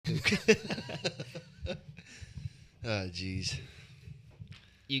Oh, jeez.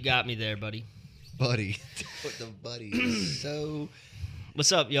 You got me there, buddy. Buddy. The buddy is so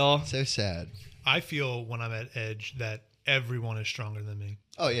What's up, y'all? sad. I feel when I'm at edge that everyone is stronger than me.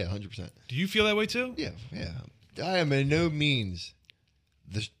 Oh, yeah, 100%. Do you feel that way too? Yeah. I am in no means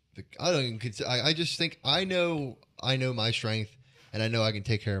I don't even consider, I just think I know my strength and I know I can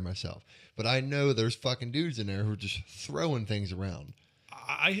take care of myself. But I know there's fucking dudes in there who are just throwing things around.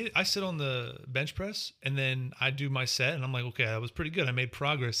 I sit on the bench press and then I do my set and I'm like, okay, that was pretty good. I made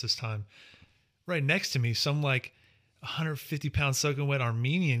progress this time. Right next to me, some like 150-pound soaking wet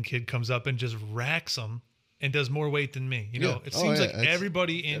Armenian kid comes up and just racks them and does more weight than me. You know, it seems like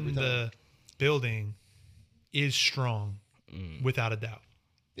everybody in the building is strong without a doubt.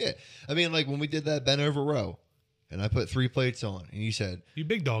 Yeah. I mean, like when we did that bent over row and I put 3 plates on and you said, You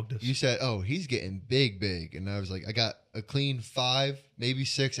big dogged us. you said, oh, he's getting big. And I was like, I got a clean 5, maybe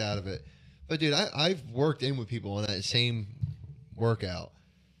 6 out of it. But dude, I've worked in with people on that same workout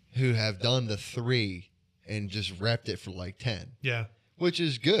who have done the 3 and just repped it for like 10. Yeah. Which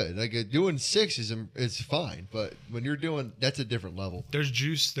is good. Like doing 6 is fine. But when you're doing, that's a different level. There's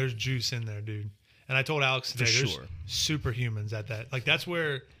juice in there, dude. And I told Alex today, there's superhumans at that. Like that's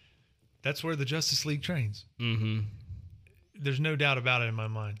where the Justice League trains. Mm-hmm. There's no doubt about it in my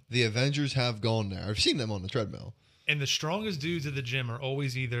mind. The Avengers have gone there. I've seen them on the treadmill. And the strongest dudes at the gym are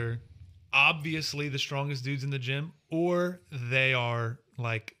always either obviously the strongest dudes in the gym or they are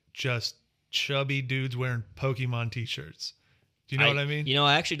like just chubby dudes wearing Pokemon t-shirts. Do you know what I mean? You know,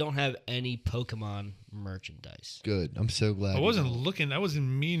 I actually don't have any Pokemon merchandise. Good. I'm so glad. I wasn't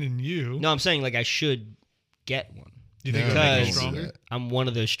meaning you. No, I'm saying like I should get one. Do you think it'll make you stronger? I'm one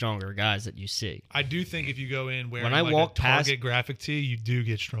of those stronger guys that you see. I do think if you go in wearing when I walk a Target past, graphic tee, you do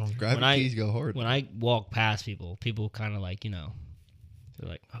get stronger. Graphic tees go hard. When I walk past people kind of like, they're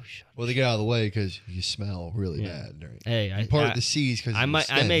like, oh, shit. Well, they get out of the way because you smell really bad. Right? Hey, I part of the C's because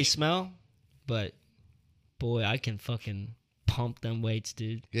I may smell, but boy, I can fucking pump them weights,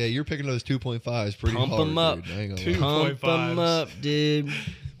 dude. Yeah, you're picking those 2.5s pretty hard. Pump them up. Dude. Pump them up, dude.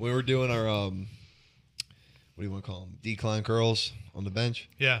 We were doing our what do you want to call them? Decline curls on the bench.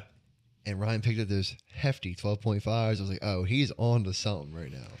 Yeah. And Ryan picked up those hefty 12.5s. I was like, oh, he's on to something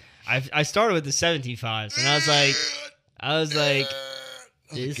right now. I started with the 75s, and I was like,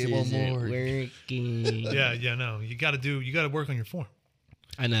 this isn't working. Yeah, no. You got to work on your form.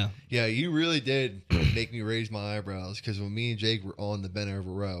 I know. Yeah, you really did make me raise my eyebrows because when me and Jake were on the bent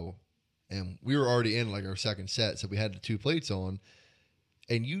over row, and we were already in like our second set, so we had the 2 plates on,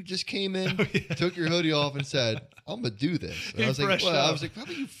 and you just came in, took your hoodie off, and said, "I'm gonna do this." And I was like, "Well," I was like, "How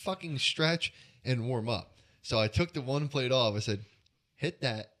about you fucking stretch and warm up?" So I took the 1 plate off. I said, "Hit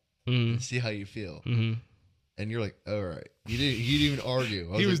that and see how you feel." Mm-hmm. And you're like, "All right." You didn't even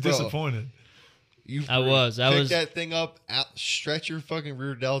argue. He was disappointed. I was. Pick that thing up, stretch your fucking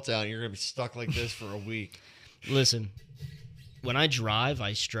rear delts out, and you're gonna be stuck like this for a week. Listen, when I drive,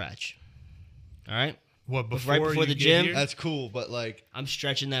 I stretch. All right. What before right before the gym? Here? That's cool, but like I'm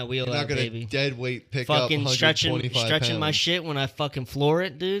stretching that wheel you're out, not gonna baby. Dead weight pick fucking up stretching pounds. my shit when I fucking floor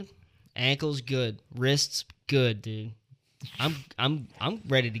it, dude. Ankles good, wrists good, dude. I'm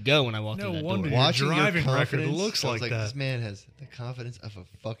ready to go when I walk through that door. Your driving record looks like that. This man has the confidence of a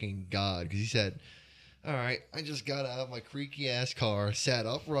fucking god because he said, "All right, I just got out of my creaky ass car, sat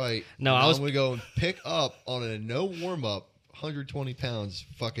upright. No, I'm gonna go and pick up on a no warm up, 120 pounds,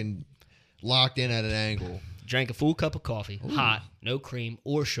 fucking locked in at an angle." Drank a full cup of coffee, hot, no cream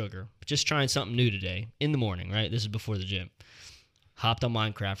or sugar. Just trying something new today in the morning. Right, this is before the gym. Hopped on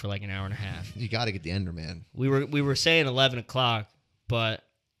Minecraft for like an hour and a half. You got to get the Enderman. We were saying 11 o'clock, but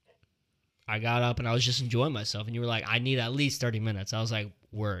I got up and I was just enjoying myself. And you were like, "I need at least 30 minutes." I was like,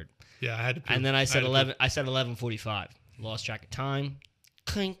 "Word." Yeah, I had to. And then I said 11. I said 11:45. Lost track of time.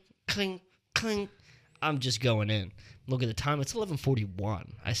 Clink, clink, clink. I'm just going in. Look at the time. It's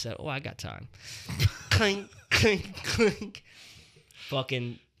 11:41. I said, "Oh, I got time." Clink, clink, clink.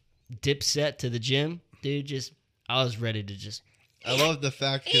 Fucking dip set to the gym, dude. I was ready to just. I love the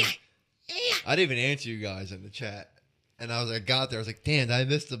fact because I didn't even answer you guys in the chat, and I got there. I was like, "Damn, did I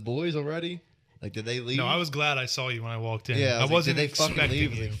miss the boys already? Like, did they leave?" No, I was glad I saw you when I walked in. Yeah, I wasn't did they expecting fucking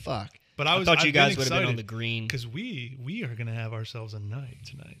leave? you. Like, fuck. But I thought you guys would have been on the green because we are gonna have ourselves a night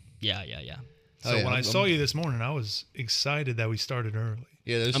tonight. Yeah. So when I saw you this morning, I was excited that we started early.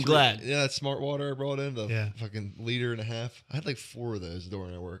 Yeah, I'm glad. Yeah, that smart water I brought in, the fucking 1.5 liters. I had like 4 of those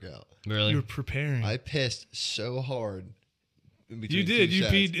during our workout. Really? You were preparing. I pissed so hard. You did. You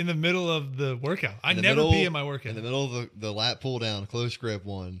peed in the middle of the workout. I never pee in my workout. In the middle of the lat pull down, close grip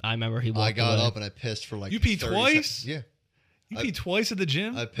one. I remember he walked I got away. up and I pissed for like You peed 30 twice? seconds. Yeah. You pee twice at the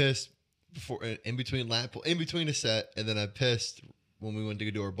gym? I pissed before in between a set, and then I pissed when we went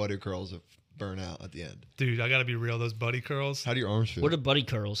to do our buddy curls of burnout at the end. Dude, I got to be real. Those buddy curls, How do your arms feel? What are buddy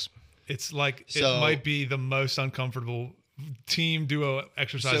curls? it's like, So- it might be the most uncomfortable team duo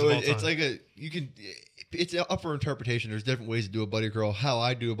exercise So of all time. it's like it's up for interpretation. There's different ways to do a buddy curl. How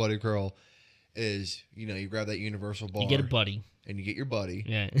I do a buddy curl is, you grab that universal bar You get a buddy. and you get your buddy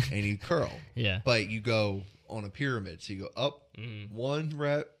Yeah. and you curl. Yeah. But you go on a pyramid. So you go up Mm. 1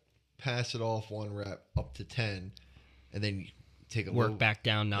 rep, pass it off 1 rep up to 10, and then you take a Work little, back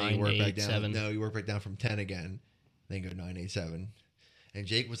down then 9, you work 8, back down. 7. No, you work back down from 10 again. Then you go 9, 8, 7. And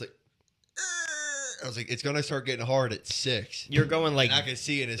Jake was like, I was like, it's gonna start getting hard at 6. You're going like And I can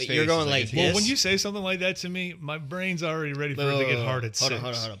see in his But face. you're going it's like it's this. well, hitting. when you say something like that to me, my brain's already ready for it to get hard at hold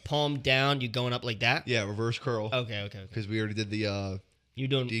 6. on. Palm down. You going up like that? Yeah, reverse curl. Okay. Because we already did the You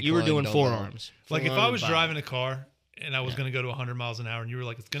were Decline doing dumbbell. forearms. Like if Forearm I and was bottom. driving a car and I was going to go to 100 miles an hour and you were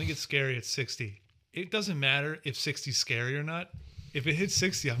like, it's going to get scary at 60. It doesn't matter if 60 is scary or not. If it hits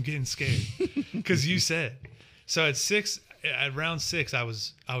 60, I'm getting scared because you said. So at round 6, I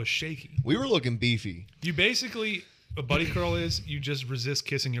was shaky. we were looking beefy. You basically, a buddy curl is you just resist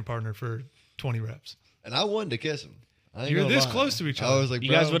kissing your partner for 20 reps. And I wanted to kiss him. I ain't You're gonna this lie. close to each I other. was like, You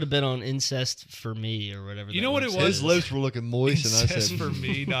bro, guys would have been on incest for me or whatever. You that know what it website was? his lips were looking moist, and I said,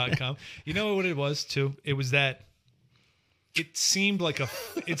 Incestforme.com. You know what it was too? It was that it seemed like a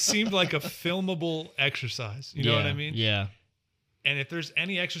filmable exercise. You know what I mean? Yeah. And if there's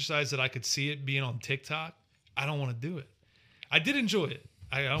any exercise that I could see it being on TikTok, I don't want to do it. I did enjoy it.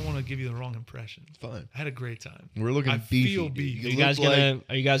 I don't want to give you the wrong impression. fine. I had a great time. We're looking I beefy. feel dude. beefy. Are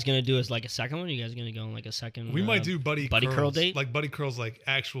you guys gonna do us like a second one? Are you guys gonna go on like a second? We might do buddy curl curls, date. like buddy curls, like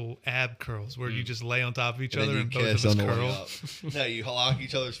actual ab curls, where you just lay on top of each And other then and you both of kiss us on the way curl, up. No, you lock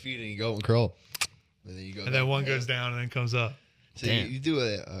each other's feet and you go and curl. And then you go. and then one goes down and then comes up. So Damn. you do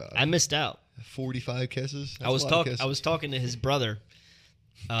I missed out. 45 kisses. That's I was a lot of talking. kisses. I was talking to his brother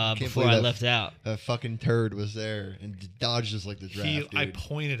before believe I that. left out. A fucking turd was there and dodged us like the draft. I dude.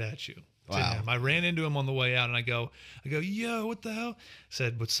 pointed at you. To Wow. him. I ran into him on the way out, and I go, yo, what the hell?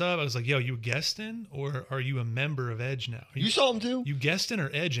 Said, what's up? I was like, yo, you guesting or are you a member of Edge now? Are You saw him too. you guesting or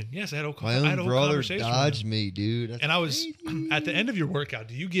edging? Yes, I had a, My I had own a whole brother conversation with dodged him. me, dude. That's And I was crazy. at the end of your workout.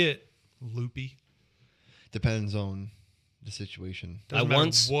 Do you get loopy? Depends on the situation. Doesn't I matter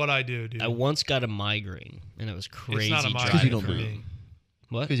once- what I do, dude. I once got a migraine, and it was crazy. it's not a Because migraine you don't for breathe. me.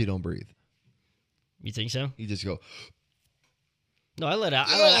 What? Because you don't breathe. You think so? You just go. No, I let out.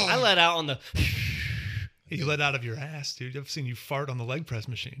 I let out on the. You let out of your ass, dude. I've seen you fart on the leg press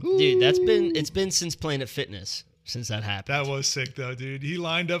machine. Dude, it's been since Planet Fitness since that happened. That was sick though, dude. He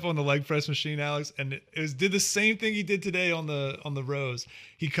lined up on the leg press machine, Alex, and did the same thing he did today on the rows.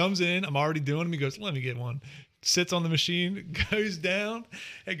 He comes in, I'm already doing them. He goes, "Let me get one." Sits on the machine, goes down,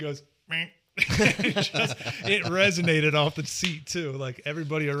 and goes. Meh. it resonated off the seat too. Like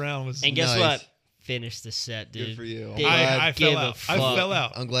everybody around was. And guess Nice. what? Finish the set, dude. Good for you. Didn't I give fell a out. I fuck. fell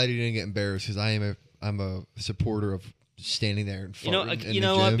out. I'm glad you didn't get embarrassed because I'm a supporter of standing there and You know, farting in you the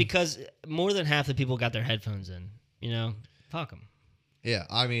know what? gym. Because more than half the people got their headphones in. You know, fuck them. Yeah,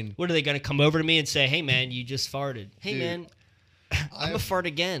 I mean, What are they gonna come over to me and say? Hey, man, you just farted. Hey, Dude, man, I'm gonna I've, fart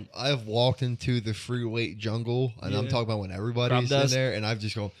again. I've walked into the free weight jungle, and I'm Yeah. talking about when Rob everybody's in does. there, and I've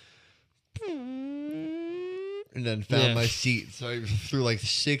just gone, and then found Yeah. my seat. So I threw like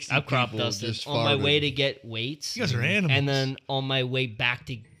 60 I've crop people dusted just on my farted. way to get weights. You guys are animals. And then on my way back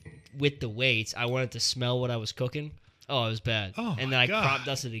to with the weights, I wanted to smell what I was cooking. Oh, it was bad. Oh, and my then I God. crop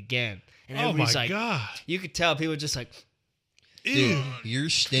dusted again. And Oh my everybody's like, god, you could tell people were just like, Dude, your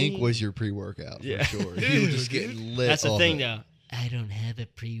stink was your pre-workout Yeah. for sure. You were Dude, just getting lit. that's the off thing it. though. I don't have a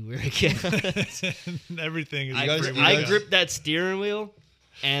pre-workout. everything is. I, guys- grip, you I guys- grip that steering wheel,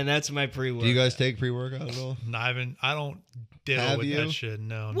 and that's my pre-workout. Do you guys take pre-workout at all? I don't diddle Have with you? that shit.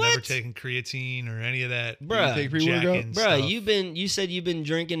 No, What? never taken creatine or any of that. Bruh. You take pre-workout? jacking Bruh, stuff. you said you've been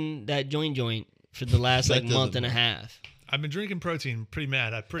drinking that joint for the last That like month doesn't and a work. half. I've been drinking protein pretty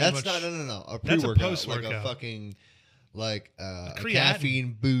mad. I pretty That's much. not no. A That's a pre-workout, like a post-workout. fucking like a creatine.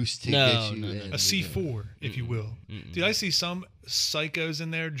 caffeine boost to No, get you no, no, in. no. A C4, if you will. Dude, I see some psychos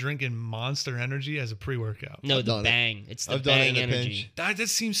in there drinking Monster Energy as a pre-workout. No, I've the done it. bang. It's the I've done it bang in a energy. pinch. That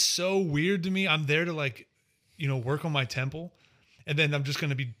seems so weird to me. I'm there to like, work on my temple, and then I'm just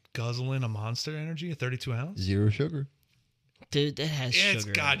gonna be guzzling a Monster Energy, a 32 ounce. Zero sugar. Dude, that has Yeah, sugar. it's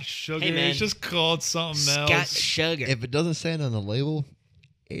got sugar. Hey, man. It's just called something It's got else. sugar. If it doesn't say it on the label,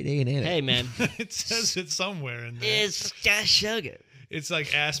 it ain't in it. Hey, man. It says it somewhere in there. It's got sugar. It's like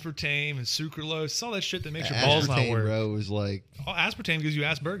aspartame and sucralose. It's all that shit that makes your balls not Aspartame, work. bro, is like Oh, aspartame gives you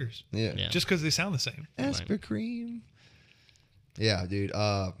ass burgers yeah. Yeah. just because they sound the same. Asparcream. Yeah, dude.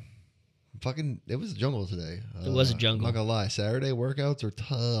 Fucking, it was a jungle today. It was a jungle. I'm not gonna lie. Saturday workouts are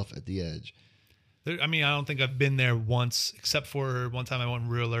tough at the edge. I mean, I don't think I've been there once, except for one time I went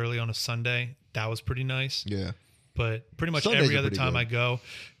real early on a Sunday. That was pretty nice. Yeah. But pretty much Sundays every are other pretty time good. I go,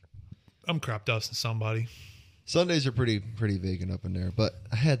 I'm crop dusting somebody. Sundays are pretty vacant up in there. But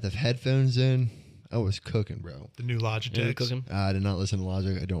I had the headphones in. I was cooking, bro. The new You Logitech. cooking? I did not listen to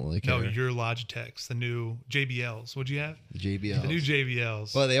Logic. I don't really care. No, your Logitechs. The new JBLs. What'd you have? The JBL. The new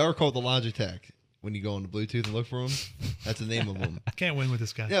JBLs. Well, they are called the Logitech. When you go on the Bluetooth and look for them, that's the name of them. I can't win with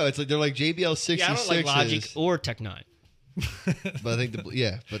this guy. No, it's like they're like JBL 66s. Yeah, I don't like Logic or Tech 9. But I think but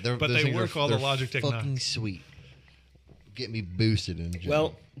But those they things were are, called the they're Logitech fucking 9. sweet. Get me boosted in the gym.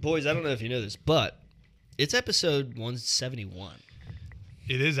 Well, boys, I don't know if you know this, but it's episode 171.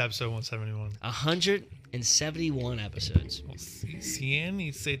 It is episode 171. 171 episodes.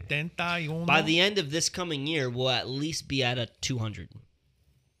 171. By the end of this coming year, we'll at least be at a 200.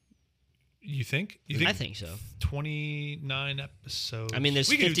 You think? I think so. 29 episodes. I mean, there's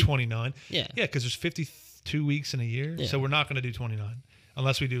we can 50 do 29. Yeah. Yeah, because there's 52 weeks in a year. Yeah. So we're not going to do 29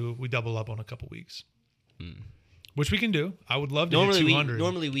 unless we double up on a couple weeks. Which we can do. I would love to hit 200.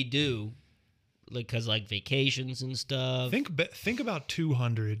 Normally we do, because like vacations and stuff. Think about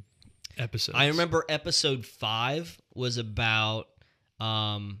 200 episodes. I remember episode 5 was about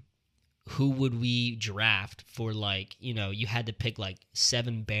who would we draft for, like, you had to pick like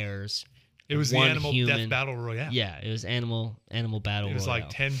 7 bears. it was the one Animal human. Death Battle Royale. Yeah, it was animal battle. It was Royale. like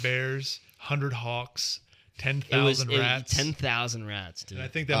 10 bears, 100 hawks, It was 10,000 rats. 10,000 rats, dude. And I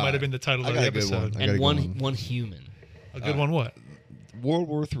think that might have been the title I of got the a good episode. one. I got And a one good one. one human. A good one what? World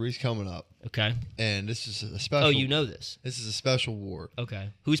War III's coming up, Okay. and this is a special. Oh, you know this. This is a special war. Okay.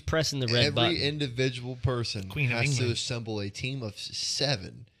 Who's pressing the red Every button? individual person Queen of has to England. assemble a team of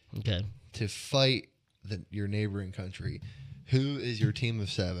 7 Okay. to fight your neighboring country. Who is your team of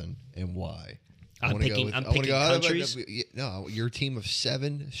 7 and why? I'm picking countries. No, your team of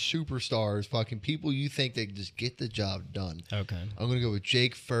 7 superstars, fucking people you think they can just get the job done. Okay. I'm gonna go with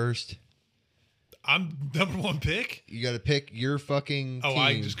Jake first. I'm number 1 pick? You got to pick your fucking. Oh, team.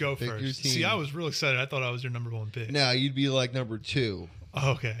 I can just go Pick your first. team. See, I was real excited. I thought I was your number 1 pick. No, you'd be like number 2.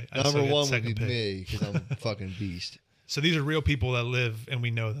 Oh, okay. I Number still got 1 would second be pick. me because I'm a fucking beast. So these are real people that live and we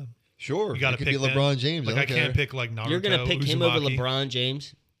know them. Sure, You got to it could pick be them. LeBron James. Like I I don't can't care. pick like Naruto. You're gonna pick him over Uzumaki. LeBron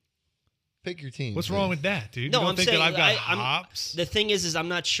James. Pick your team. What's please. wrong with that, dude? No, you don't I'm think saying that I've got I'm- hops? The thing is I'm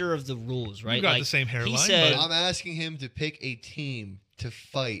not sure of the rules, right? got like, the same hairline, He said, but- I'm asking him to pick a team to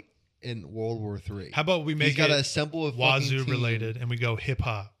fight in World War III. How about we He's make got to it assemble a fucking Wazoo team. related and we go hip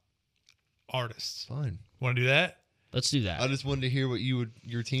hop artists? Fine. Want to do that? let's do that. I just wanted to hear what your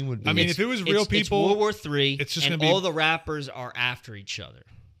team would be. I mean, if it was real It's people, World War III, it's just and gonna be- all the rappers are after each other.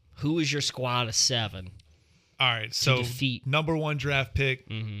 Who is your squad of 7? all right. So defeat- number 1 draft pick,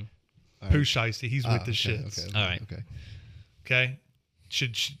 Mm-hmm. Pooh Shiesty. He's with the okay, shits. Okay, All right. Okay. Okay.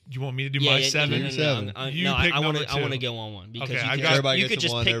 Should you want me to do my 7? no, no. You No, pick I want number to. I want to 2. go on one because Okay, I you got- could, Everybody you gets could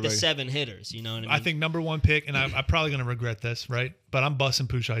just one, pick the everybody- 7 hitters. You know what I mean? I think number 1 pick, and I'm probably going to regret this, right? But I'm busting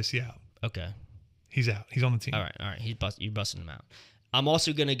Pooh Shiesty out. Okay. He's out. He's on the team. All right. You're busting him out. I'm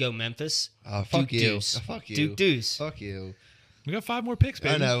also gonna go Memphis. Fuck Duke you. Deuce. Fuck you. Duke Deuce. Fuck you. We got 5 more picks,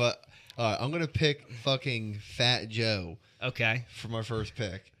 baby. I know. All right, I'm gonna pick fucking Fat Joe Okay. for my first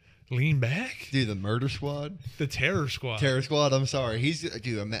pick. Lean back. Dude, the Murder Squad, The Terror Squad. Terror Squad. I'm sorry. He's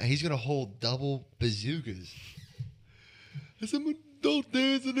gonna hold double bazookas. As I'm adult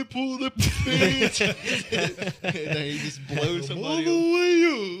dancing and pull the pants, and then he just blows somebody.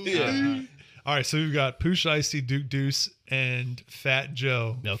 Up. Yeah. All right, so we've got Pooh Shiesty, Duke Deuce, and Fat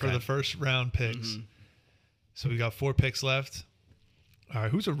Joe for Okay. the first round picks. Mm-hmm. So we got 4 picks left. All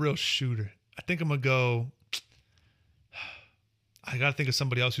right, who's a real shooter? I think I'm gonna go. I gotta think of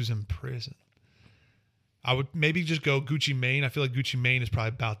somebody else who's in prison. I would maybe just go Gucci Mane. I feel like Gucci Mane is probably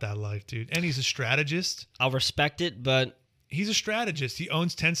about that life, dude. And he's a strategist. I'll respect it, but He's a strategist. He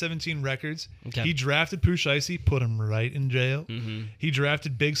owns 1017 Records. Okay. He drafted Pooh Shiesty, put him right in jail. Mm-hmm. He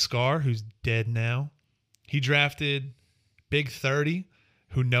drafted Big Scar, who's dead now. He drafted Big 30,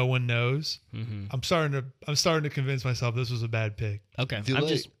 who no one knows. Mm-hmm. I'm starting to convince myself this was a bad pick. okay. Too I'm late.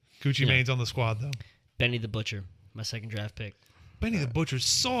 just Gucci Yeah. Mane's on the squad though. Benny the Butcher, my second draft pick. Benny the Butcher's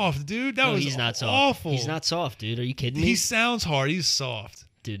soft, dude. That No, was he's not soft. awful. He's not soft, dude. Are you kidding me? He sounds hard. He's soft.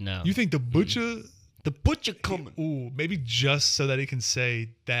 Dude, no. You think the Butcher? the Butcher coming? Ooh, maybe just so that he can say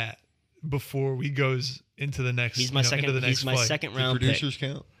that before he goes into the next. He's my second. Into the next He's my fight. second Do round pick. producers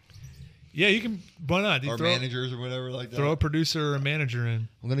count? Yeah, you can. Why not? You Or throw, managers or whatever like that. throw a producer or a manager in.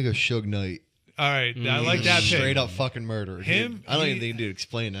 I'm gonna go Suge Knight. All right, I like that pick. Straight up fucking murder. Him, Dude. I don't he- even need to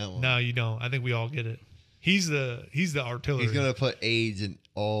explain that one. No, you don't. I think we all get it. He's the artillery. He's gonna put AIDS in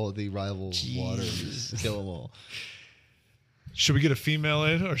all the rival water and just kill them all. Should we get a female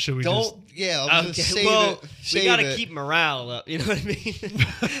in, or should we just? Yeah, I was Okay, gonna save well, it. we Save gotta it. keep morale up. You know what I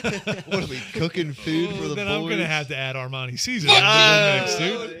mean? What are we cooking food for the Then boys? I'm gonna have to add Armani Caesar into the mix,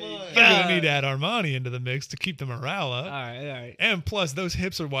 dude. I'm gonna need to add Armani into the mix to keep the morale up. all right. And plus, those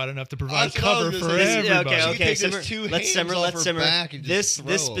hips are wide enough to provide That's what I cover was for gonna say. everybody. She Okay. can take those Simmer. two Let's hands simmer. off Let's her simmer. back and just throw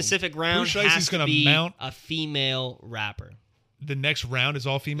This 'em. specific round Bruce Dicey's has to gonna be mount- a female rapper. The next round is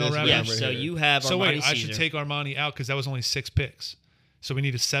all female This rappers. Yeah. round right So here. you have So Armani wait, I Caesar. should take Armani out because that was only 6 picks. So we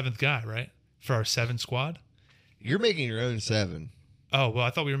need a 7th guy, right? For our 7 squad. You're making your own 7. Oh well, I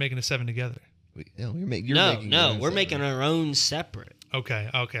thought we were making a 7 together. No, you're making No, your own we're 7. making our own separate. Okay.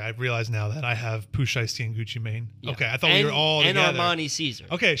 I realize now that I have Pooh Shiesty and Gucci Mane. Yeah. Okay, I thought we were all and together. Armani Caesar.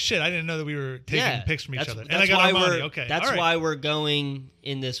 Okay, shit, I didn't know that we were taking picks from each other. And I got why Armani. we're Okay, that's all right. why we're going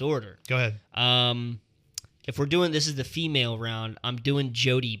in this order. Go ahead. If we're doing this is the female round, I'm doing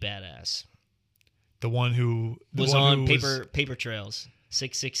Jody Badass. The one who Was on paper trails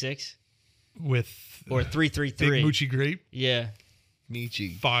 666 with or Big 333. Moochie Grape Yeah.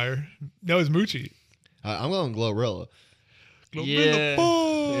 Michi. Fire. No, it's Moochie. I'm going Glorilla. Yeah.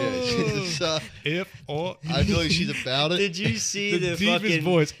 Yeah, she's, If or I feel like she's about it. Did you see The the, deepest fucking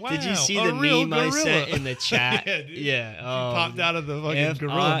voice. Did you Wow, see a the real meme I gorilla. sent in the chat? Yeah, dude. Yeah. popped out of the fucking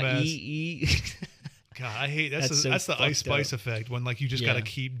gorilla mask. God, I hate that's That's so that's the Ice fucked up. Spice effect when like you just Yeah. gotta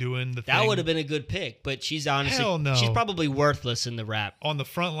keep doing the That thing would have been a good pick, but she's honestly Hell no. she's probably worthless in the rap. on the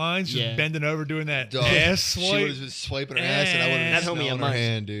front lines, just Yeah. bending over doing that Dog, ass she swipe. would have been swiping her ass, and I would have That been homie a smelling her munch.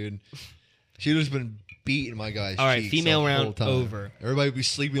 hand, dude. She would have been beating my guy's All right, cheeks female the whole round time. over. Everybody would be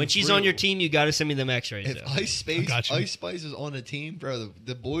sleeping. When she's through. on your team, you got to send me them X-rays. If though. got you. Ice Spice was on the team, bro,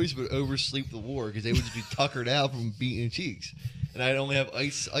 the boys would oversleep the war because they would just be tuckered out from beating cheeks, and I'd only have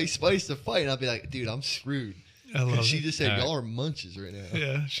Ice Spice to fight, and I'd be like, dude, I'm screwed. I love She it. just said, All right. y'all are munches right now.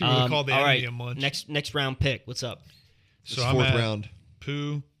 Yeah, she would have called the all enemy right, a munch. next round pick. What's up? It's So I'm 4th at round.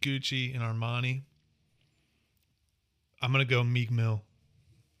 Pooh, Gucci, and Armani. I'm gonna go Meek Mill.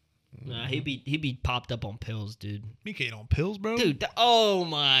 Nah, he'd be popped up on pills, dude. Meek ain't on pills, bro. Dude, oh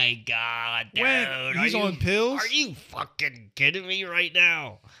my god, dude. When? He's Are you- on pills? Are you fucking kidding me right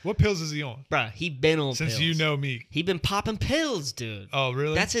now? What pills is he on? Bruh, he been on Since pills. you know Meek. He been popping pills, dude. Oh,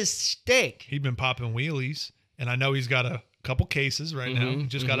 really? That's his stick. He's been popping wheelies, and I know he's got a couple cases right now. He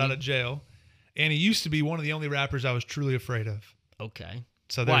just got out of jail, and he used to be one of the only rappers I was truly afraid of. Okay.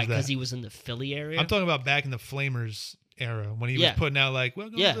 So Why? there's Because that. he was in the Philly area? I'm talking about back in the Flamers era when he Yeah. was putting out like,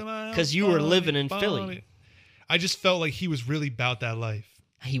 "Welcome Yeah, to my 'cause you house, were Bonnie, living in Bonnie." Philly. I just felt like he was really about that life.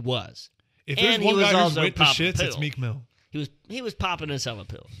 He was. If And there's he one was guy who's also with the popping shits, it's pills. Meek Mill. He was popping his hella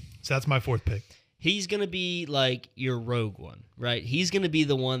pills. So that's my 4th pick. He's gonna be like your rogue one, right? He's gonna be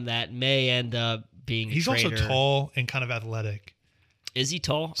the one that may end up being. A He's also traitor. tall and kind of athletic. Is he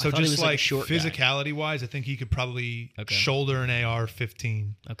tall? I So thought he just was like a short guy. physicality wise, I think he could probably Okay. shoulder an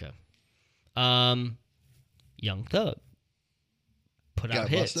AR-15. Okay. Young Thug. Put out Gotta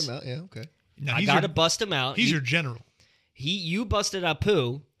hits. bust them out. Yeah, okay. Now, I he's gotta your, bust him out. he's You- your general. you busted out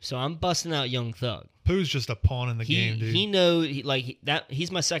Pooh, so I'm busting out Young Thug. Pooh's just a pawn in the game, dude.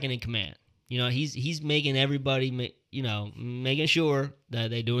 He's my second in command. You know, he's making everybody making sure that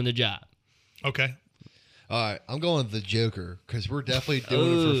they're doing the job. Okay. All right, I'm going with the Joker because we're definitely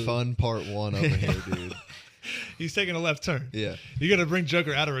doing it Ooh. for fun. Part 1 up in here, dude. He's taking a left turn. Yeah, You got to bring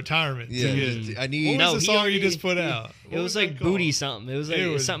Joker out of retirement. to yeah. get- I What need. No, was the he song you already- just put out? It was like booty something. It was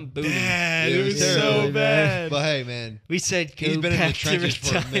like something booty. Bad. It It was was terrible, so man. bad. But hey, man, We said go he's been in the back to trenches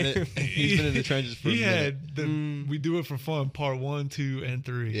for a minute. retirement. He's been in the trenches for a He minute. had the We Do It for Fun part 1, 2, and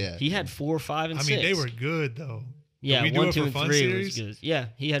 3. Yeah, He had 4, 5, and I 6. mean, they were good though. Yeah, We Do 1, It 2, for and Fun 3 series? was good. Yeah,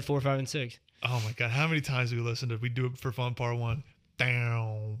 he had 4, 5, and 6. Oh my god, how many times have we listened to We Do It for Fun part 1?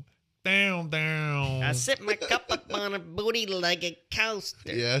 Down, down, down. I sit my cup up on a booty like a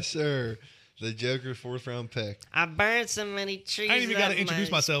coaster. yes, sir. The Joker 4th round pick. I burned so many trees. I ain't even got to of introduce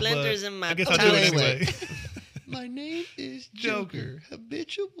my myself, but splinters in my I guess I'll I'll do do it it anyway. My name is Joker,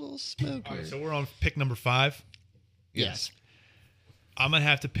 habitual smoker. All right, so we're on pick number 5. Yes. I'm gonna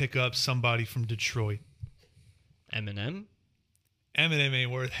have to pick up somebody from Detroit. Eminem. Eminem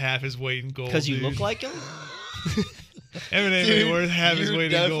ain't worth half his weight in gold. Because you dude. look like him? Eminem Dude, ain't worth half his you're weight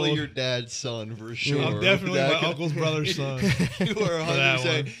in definitely gold. your dad's son for sure. I'm definitely That my guy- uncle's brother's son. You are For that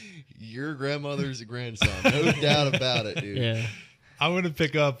 100% one. your grandmother's grandson. No doubt about it, dude. Yeah. I'm gonna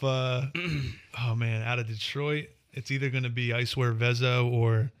pick up. Oh man, out of Detroit, it's either gonna be I Swear Vezo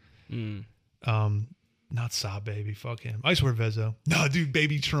or not Saw Baby. Fuck him. I Swear Vezo. No, dude,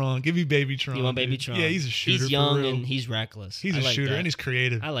 Baby Tron. Give me Baby Tron. You want Baby dude. Tron? Yeah, he's a shooter. He's for young real. and he's reckless. He's I a like shooter that. and he's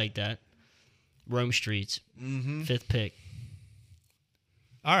creative. I like that. Rome Streets, Mm-hmm. 5th pick.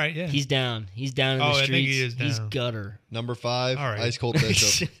 All right, yeah. He's down. He's down in Oh, the I think streets. he is He's down. gutter. Number 5, All right. Ice Cold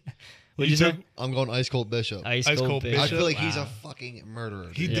Bishop. What'd you took- say? I'm going Ice Cold Bishop. Ice Ice Cold Cold Bishop. I Bishop? feel like he's Wow. a fucking murderer.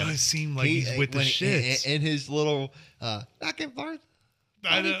 He dude. does seem like he's with the when shits. in his little back and forth.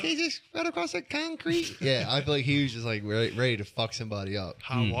 I know. Cases right across the concrete. Yeah, I feel like he was just like ready to fuck somebody up.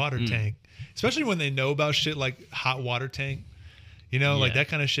 Hot water tank. Especially when they know about shit like hot water tank. You know, like Yeah. that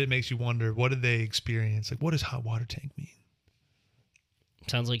kind of shit makes you wonder, what did they experience? Like, what does hot water tank mean?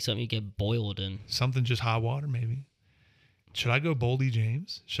 Sounds like something you get boiled in. Something just hot water, maybe. Should I go Boldy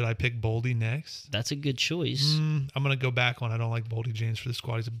James? Should I pick Boldy next? That's a good choice. I'm going to go back on I don't like Boldy James for the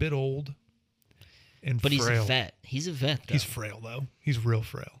squad. He's a bit old and But frail. he's a vet. He's a vet, though. He's frail, though. He's real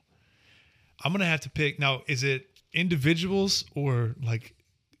frail. I'm going to have to pick. Now, is it individuals or like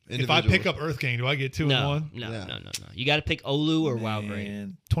if I pick up Earth Gang, do I get 2 and 1? No. Yeah. You got to pick Olu or Wild Grade.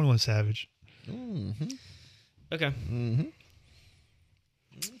 And 21 Savage. Mm-hmm. Okay. Mm-hmm.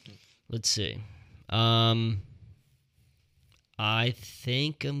 Let's see. I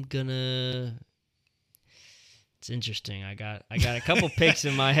think I'm gonna. It's interesting. I got a couple picks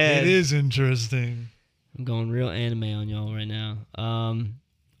in my head. It is interesting. I'm going real anime on y'all right now. I'm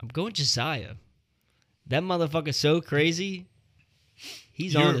going Josiah. That motherfucker's so crazy.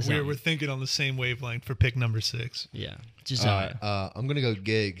 He's on to something. We're thinking on the same wavelength for pick number 6. Yeah, Josiah. I'm gonna go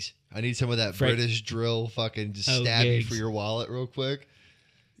Gigs. I need some of that Frank- British drill. Fucking just Oh, stab you Giggs. for your wallet real quick.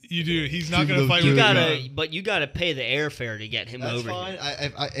 You do. He's not Keep going to those fight you with gotta, you. but you gotta pay the airfare to get him That's over fine.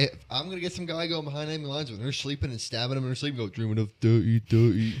 here. If I'm gonna get some guy going behind enemy lines when they're sleeping and stabbing them in their sleep. Go dreaming of dirty.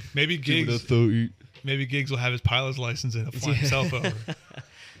 Maybe Dreaming Giggs. of dirty. Maybe Giggs will have his pilot's license and he'll fly himself over.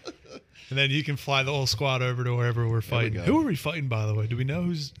 And then you can fly the whole squad over to wherever we're fighting. go. Who are we fighting, by the way? Do we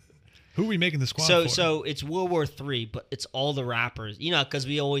know who are we making the squad for? So it's World War III, but it's all the rappers. You know, because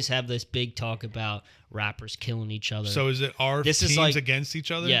we always have this big talk about rappers killing each other. So is it our This is teams like- against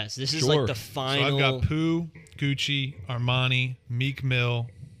each other? yes, this is Sure. like the So final. I've got Pooh, Gucci, Armani, Meek Mill,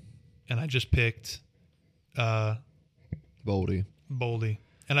 and I just picked Boldy. Boldy.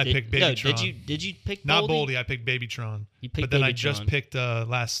 And I picked Babytron. No, did you pick Not Boldy? Boldy, I picked Babytron. You picked but then I Babytron. just picked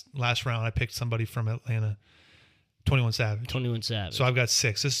last round. I picked somebody from Atlanta, 21 Savage. 21 Savage. So I've got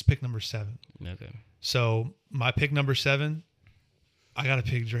 6. This is pick number 7. Okay. So my pick number 7, I got to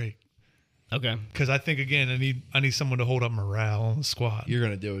pick Drake Okay. because I think again I need someone to hold up morale on the squad. You're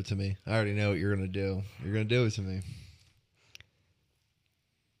gonna do it to me. I already know what you're gonna do. You're gonna do it to me.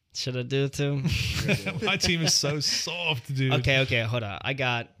 Should I do it to him? My team is so soft, dude. okay. Hold on. I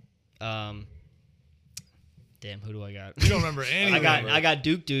got. Damn. Who do I got? You don't remember any. I got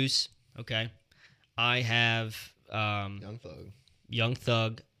Duke Deuce. Okay. I have Young Thug. Young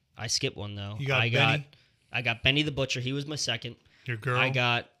Thug. I skipped one though. You got I Benny? I got Benny the Butcher. He was my second. Your girl. I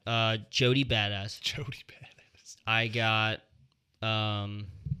got Jody Badass. Jody Badass. I got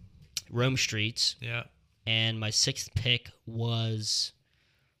Rome Streets, Yeah. and my 6th pick was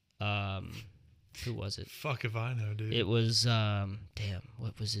who was it? Fuck if I know, dude. It was damn,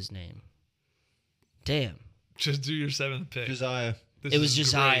 what was his name? Damn. Just do your 7th pick. Josiah. This It was is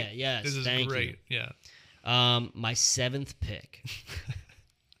Josiah, great. yes, This is thank great. Yeah. My 7th pick.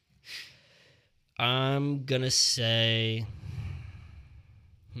 I'm gonna say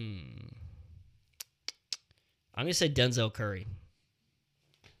I'm gonna say Denzel Curry.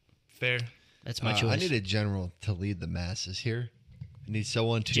 Fair. That's my I choice. need a general to lead the masses here. I need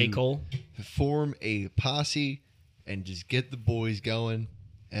someone to J. Cole. form a posse and just get the boys going.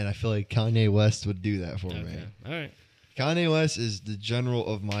 And I feel like Kanye West would do that for me. Okay. All right. Kanye West is the general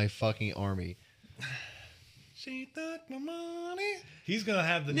of my fucking army. She took my money. He's gonna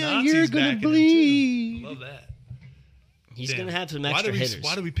have the Now Nazis you're gonna backing him, too. bleed. Love that. He's Damn. gonna have some Why extra did we, hitters.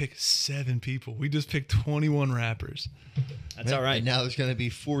 Why did we pick 7 people? We just picked 21 rappers, That's all right. And now there's gonna be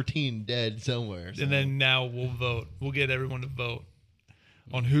 14 dead somewhere. so- and then now we'll vote. We'll get everyone to vote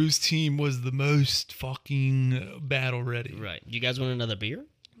on whose team was the most fucking battle ready. Right. You guys want another beer?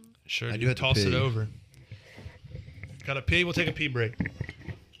 Sure. I dude. do have to Toss it pee. over. Got a pee. We'll take a pee break.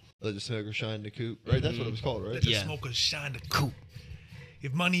 Let the smoker shine the coop. Right? That's what it was called, right? Let the Yeah. smokers shine the coop.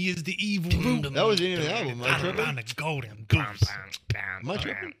 If money is the evil root, That was the name of the album. Am I I tripping? found the golden goose. Am I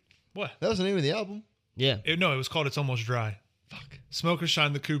tripping? What? That was the name of the album. Yeah. No, it was called It's Almost Dry. Fuck. Smokers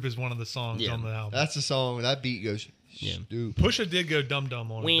Shine the Coop is one of the songs Yeah. on the album. That's the song. That beat goes Yeah. stupid. Pusha did go dum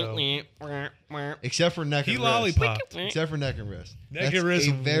dum on it though. Except for neck He and wrist. lollipop. Except for neck and wrist. Neck That's and Wrist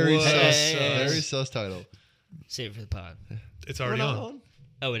a very was- sus, Hey. very sus title. Save it for the pod. It's We're already not on.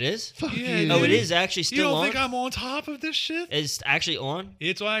 Oh, it is? Fuck Yeah, you. Oh, it dude. is actually You still don't on? think I'm on top of this shit? It's actually on?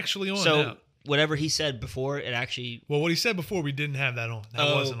 It's actually on So now. whatever he said before, it actually. Well, what he said before, we didn't have that on.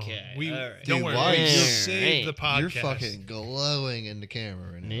 That wasn't on. Okay, We all right. don't Dude, worry. why We are you- saved the podcast. You're fucking glowing in the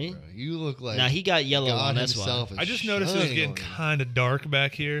camera right now, Me? bro. You look like Now he got yellow God on. That's why. himself is I just noticed it was shining getting on you. kind of dark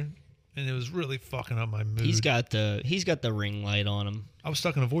back here, and it was really fucking up my mood. He's got the ring light on him. I was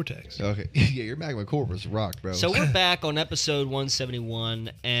stuck in a vortex. Okay, yeah, your magma corpus rocked, bro. So we're back on episode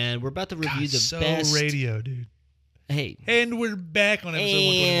 171, and we're about to review God, the so best. radio, dude. Hey, And we're back on episode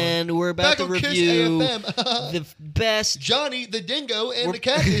 121. and we're about back to on Kiss review AFM. the best. Johnny the dingo and the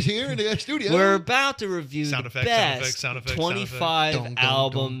cat is here in the studio. We're about to review Sound the effects, best sound effects, 25 Dun, dun, dun,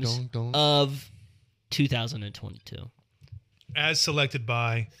 albums dun, dun. of 2022. As selected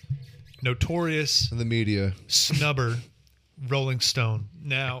by notorious the media. snubber Rolling Stone.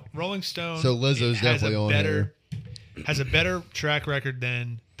 Now, Rolling Stone So Lizzo's has definitely a on better has a better track record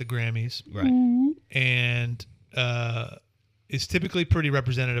than the Grammys, Right. and is typically pretty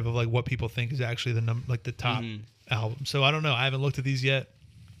representative of like what people think is actually the top album. So I don't know. I haven't looked at these yet,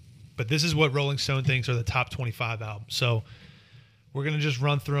 but this is what Rolling Stone thinks are the top 25 albums. So we're gonna just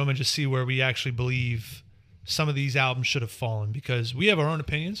run through them and just see where we actually believe some of these albums should have fallen, because we have our own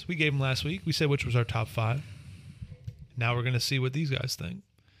opinions. We gave them last week. We said which was our top 5. Now we're gonna see what these guys think.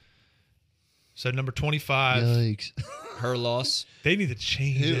 So number 25, Yikes. Her loss. they need to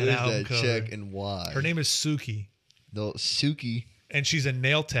change Who that is album that cover. chick and why? Her name is Suki, The Suki. and she's a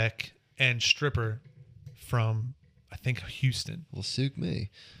nail tech and stripper from, I think, Houston. Will Suk me.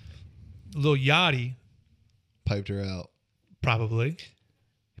 Lil Yachty, Piped her out. probably.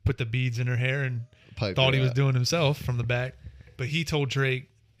 Put the beads in her hair and Piped thought her he was out. doing himself from the back. But he told Drake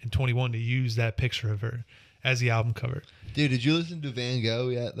in 21 to use that picture of her as the album cover. Dude, did you listen to Van Gogh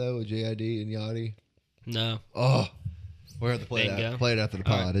yet, though, with JID and Yachty? No. Oh, we're going to play Van that. Gogh? Play it after the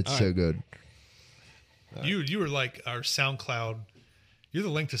All pod. right, It's all so right. good. You were like our SoundCloud. You're the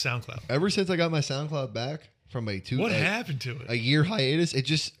link to SoundCloud. Ever since I got my SoundCloud back from What happened to a it? year hiatus,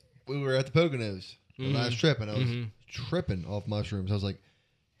 we were at the Poconos the Mm-hmm. last trip, and I was tripping off mushrooms. I was like,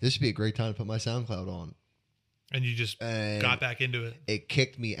 this would be a great time to put my SoundCloud on. And you just And got back into it. it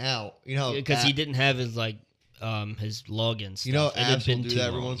kicked me out. You know, Because he didn't have his his login stuff. You know, It had apps will been do too that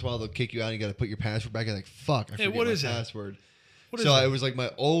every long. once in a while. They'll kick you out and you got to put your password back. You're like, fuck, I forget what my is that? password. What is So that? it was like my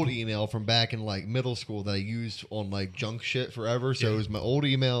old email from back in like middle school that I used on like junk shit forever. So Yeah. it was my old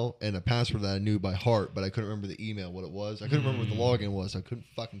email and a password that I knew by heart, but I couldn't remember the email, what it was. I couldn't remember what the login was. So I couldn't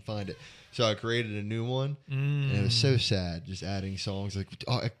fucking find it. So I created a new one, and it was so sad just adding songs. Like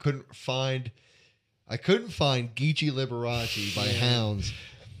I couldn't find Geechee Liberace by Hounds.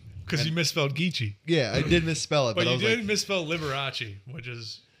 Because you misspelled Geechee. Yeah, I did misspell it, But but I you was did like, misspell Liberace, which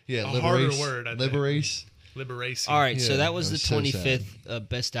is yeah, a harder Liberace, word, I think. Liberace. Liberace. All right, so Yeah, that was that the was so 25th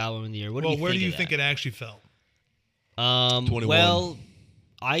best album of the year. What Well, do you where think do you of think that? it actually fell? 21. Well,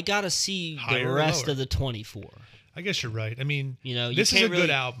 I gotta see Higher the or rest lower? of the 24. I guess you're right. I mean, You know, this you is a can't good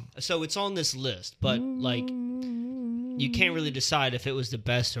really- album. So it's on this list, but like, you can't really decide if it was the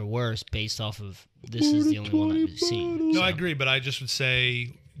best or worst based off of this is the only one that we've seen. No, So, I agree, but I just would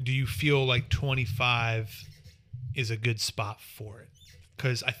say, do you feel like 25 is a good spot for it?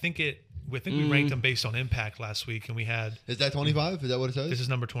 Because I think we ranked them based on impact last week, and we had Is that 25? Is that what it says? this is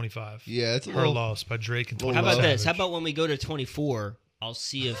number 25. Yeah, it's a Her little. Loss by Drake and Well, 21 How about Wow. this? How Savage. about when we go to 24, I'll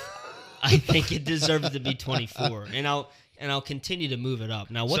see if I think it deserves to be 24, and I'll continue to move it up.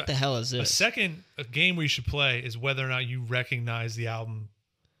 Now, what So, the hell is A this? game we should play is whether or not you recognize the album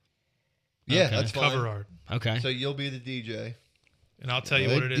Yeah, Okay. that's fine. cover art. Okay. So you'll be the DJ. And I'll tell you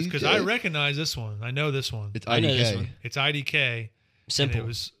Like what it is, because DJ. I recognize this one. I know this one. It's I know this IDK. one. It's IDK. Simple. And it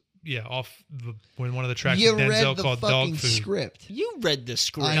was, off when one of the tracks You with read Denzel the called fucking Dog Food. script. You read the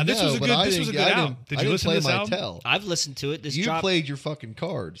script. I Now, this know, was a but good- I this didn't- was a good I didn't- album. Did I you didn't listen to play this my album? tell. I've listened to it. This You dropped. played your fucking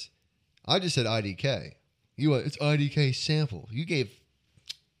cards. I just said IDK. You went, it's IDK sample. You gave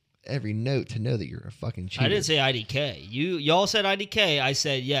every note to know that you're a fucking cheater. I didn't say IDK. Y'all said IDK. I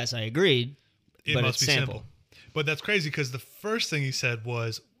said yes. I agreed. It but must it's be sample. simple. But that's crazy because the first thing he said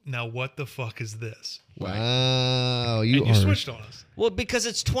was, "Now what the fuck is this?" Wow, And you you are. switched on us. Well, because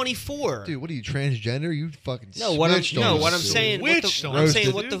it's 24. Dude, what are you, transgender? You fucking No, what I'm switched on us, what I'm dude. saying. Switched on I'm us,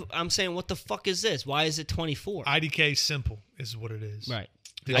 saying dude. I'm saying what the fuck is this? Why is it 24? IDK simple is what it is. Right.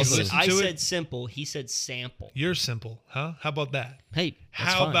 Did I you said, listen I to said it? simple. He said sample. You're simple, huh? How about that? Hey,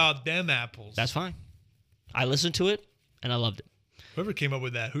 that's How fine. about them apples? That's fine. I listened to it and I loved it. Whoever came up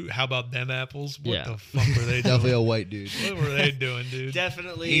with that. How about them apples? What Yeah. the fuck were they Definitely doing? a white dude. What were they doing, dude?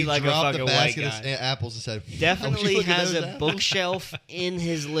 Definitely He like a dropped fucking the white basket of guy. apples and said, Definitely "Don't you look at has those a apples?" bookshelf in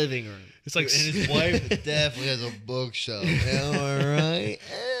his living room. It's like And his wife definitely has a bookshelf. Am I right?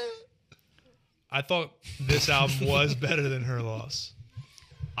 I thought this album was better than Her Loss.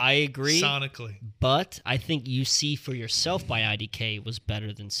 I agree. Sonically. But I think You See For Yourself by IDK was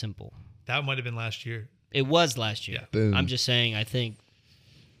better than Simple. That might have been last year. It was last year. Yeah. Boom. I'm just saying, I think,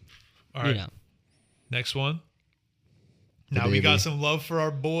 All right. you know. Next one. Now we baby. got some love for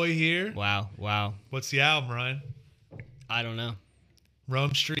our boy here. Wow. What's the album, Ryan? I don't know.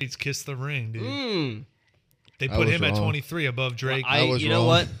 Rome Streets, Kiss the Ring, dude. They I put was him at wrong. 23 above Drake. I was You know wrong.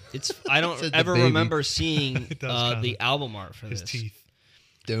 what? It's I don't Said the ever baby. remember seeing It does kinda. the album art for His this. teeth.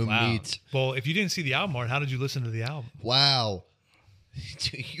 Dome Wow. meats. Well, if you didn't see the album art, how did you listen to the album? Wow.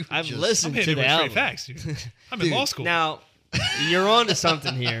 You I've just- I'm listened hitting to it the with straight album. facts, dude. I'm in Dude, law school. Now, you're on to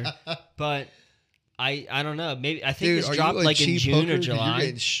something here, but I don't know. Maybe I think Dude, this are dropped you a like in cheap June hooker? or 'Cause You're July.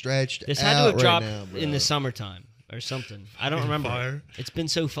 getting stretched This had to out have right dropped now, bro. in the summertime or something. I don't remember. Fire. It's been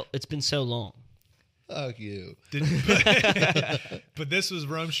so long. Fuck you. But this was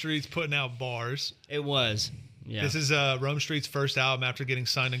Rome Streets putting out bars. It was. Yeah. This is Rome Streets' first album after getting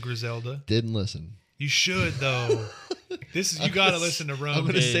signed to Griselda. Didn't listen. You should though. This is you got to listen to Rome. I'm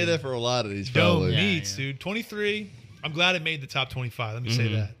going to dude. say that for a lot of these, Dome probably. Yeah, Meats, yeah. dude. 23. I'm glad it made the top 25. Let me say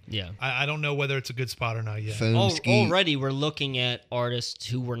that. Yeah. I don't know whether it's a good spot or not yet. Foam ski. Already, we're looking at artists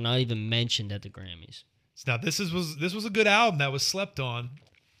who were not even mentioned at the Grammys. Now this was a good album that was slept on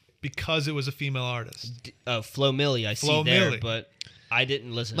because it was a female artist. Flo Milli, I Flo see there, Milli. but I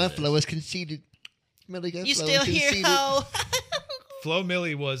didn't listen My to this. flow is conceited. Milligan You flow still is here, conceited. ho? Flo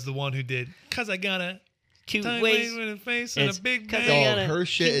Milli was the one who did "Cause I Got a Cute Tight waist. Waist with a Face and It's a Big 'cause I Bang." got a her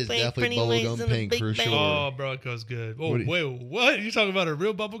shit cute is waist, definitely pretty waist, bubblegum and a pink big for bang. sure. Oh, bro, it goes good. Oh, What do you- wait, what? You talking about a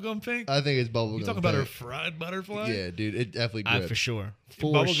real bubblegum pink? I think it's bubblegum. You talking about her pink. fried butterfly? Yeah, dude, it definitely I grips. for sure.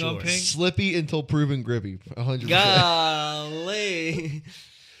 For Bubblegum sure. pink? Slippy until proven grippy. 100%. Golly.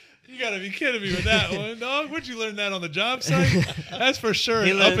 You gotta be kidding me with that one, dog. Where'd you learn that on the job site? That's for sure.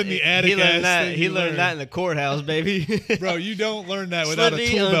 He Up learned- in the attic. He learned ass that. thing He you learned that in the courthouse, baby. Bro, you don't learn that without a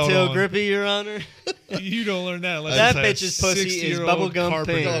Slippy tool belt until on. grippy, Your Honor. You don't learn that unless That it's a bitch's pussy is 60-year-old bubblegum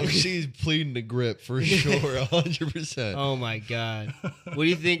carpenter. pink. Oh, she's pleading to grip for sure. 100%. Oh my god. What do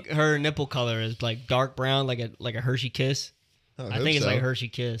you think her nipple color is? Like dark brown, like a Hershey Kiss? I hope think it's so. like a Hershey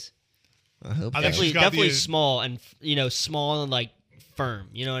Kiss. I hope I so. think she's got Definitely the- small and small and like firm.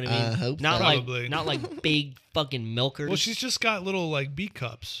 You know what I mean? I hope not so. like Probably. not like big fucking milkers. Well, she's just got little like B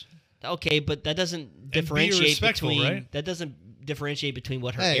cups. Okay, but that doesn't be differentiate respectful, between right? that doesn't differentiate between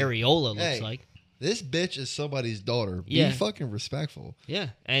what her Hey, areola looks hey. like. This bitch is somebody's daughter. Yeah. Be fucking respectful. Yeah,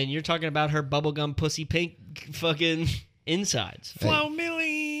 and you're talking about her bubblegum pussy pink fucking insides. Flo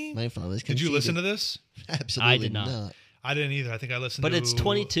Milli. My flow is Did you listen to conceited. this? Absolutely I did not. I didn't either. I think I listened But to it's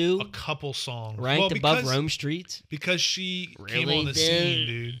 22? a couple songs. Ranked Well, above because- Rome Streets. Because she came Really, on the dude? scene,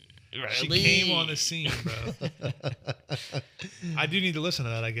 dude. She Really? came on the scene, bro. I do need to listen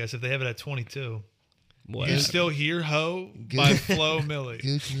to that, I guess, if they have it at 22. What? You Still Here Ho by Flo Milli.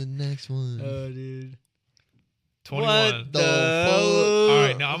 Go to the next one. Dude. 21. What The the? fuck? All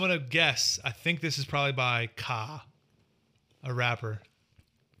right, now I'm going to guess. I think this is probably by Ka, a rapper.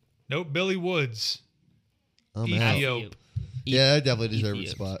 Nope, Billy Woods. I'm out. Ethiop. Yeah, that definitely deserves a Ethiop.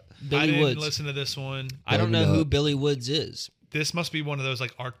 spot. I Billy didn't Woods. listen to this one. I don't know Bugging who up. Billy Woods is. This must be one of those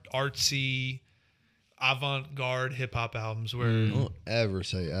like artsy, avant-garde hip-hop albums where Don't ever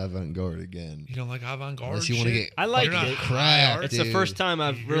say avant-garde again. you don't like avant-garde Unless you want to shit? get I like You're not it. high Crap, art? It's the dude. first time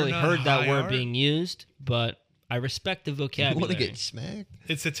I've You're really not heard that high word art? being used, but I respect the you want to vocabulary. get smacked.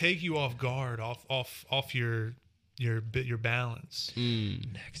 It's to take you off guard, off your balance.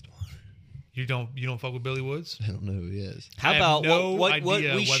 Next one. You don't fuck with Billy Woods? I don't know who he is. How I have about no what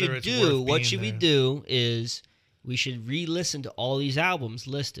idea we whether should it's do? worth What being should we there. do is we should re-listen to all these albums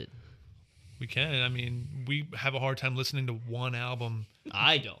listed. We can. I mean, we have a hard time listening to one album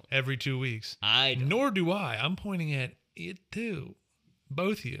I don't. every 2 weeks. I don't. Nor do I. I'm pointing at it too.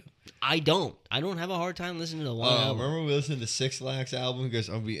 Both of you. I don't. I don't have a hard time listening to one album. Remember we listened to Six Lakh's album? Because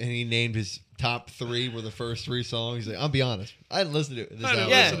and he named his top 3 were the first 3 songs. He's like, I'll be honest, I didn't listen to this I didn't album.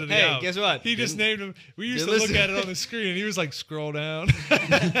 Yeah, listen to the hey, album. guess what? He just named them. We used to Didn't look listen. at it on the screen, and he was like, scroll down.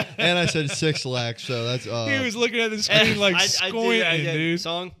 And I said 6 lakhs, so that's He was looking at the screen like I squinting, did. dude.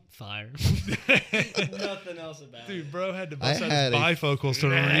 Song fire. Nothing else about it. Dude, bro had to bust I out had his a- bifocals to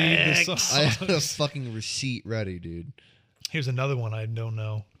read the Next. I song. had a fucking receipt ready, dude. Here's another one I don't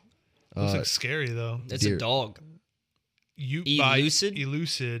know. Looks Uh, like scary though. It's Dear. a dog. Elucid. Elucid?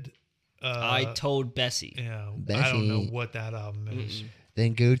 Elucid. I told Bessie. Yeah, I Bessie. don't know what that album is.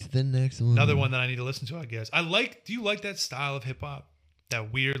 Then go to the next one. Another one that I need to listen to, I guess. Do you like that style of hip hop?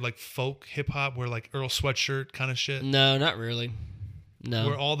 That weird like folk hip hop where like Earl Sweatshirt kind of shit? No, not really. No.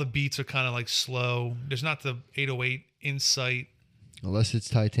 Where all the beats are kind of like slow. There's not the 808 insight, Unless it's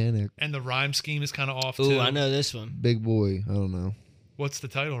Titanic. and the rhyme scheme is kind of off Ooh, too. I know this one. Big boy. I don't know. What's the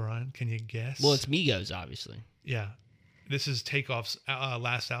title, Ryan? Can you guess? Well, it's Migos, obviously. Yeah. This is Takeoff's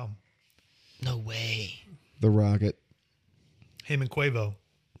last album. No way. The Rocket. Him and Quavo.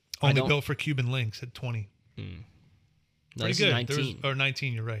 I Only don't- built for Cuban links at 20. No, Pretty this good. is There was- 19. or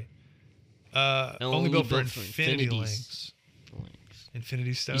 19, you're right. Only Only built for built for Infinity Infinities. Links. Infinity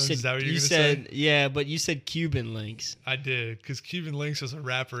You Stones? said, Is that what you're you going to said, say? yeah, but you said Cuban links. I did, because Cuban Links was a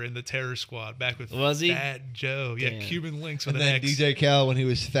rapper in the Terror Squad back with Was he? Fat Joe. Yeah, Damn. Cuban Links with And an then X. DJ Cal when he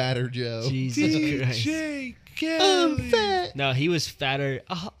was fatter Joe. Jesus Christ. DJ Khaled. No, he was fatter.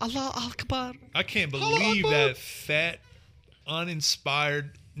 Allah Akbar. I can't believe that fat,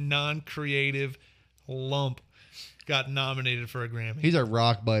 uninspired, non-creative lump got nominated for a Grammy. He's a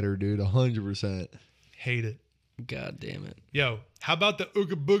rock biter, dude. 100%. Hate it. God damn it. Yo, how about the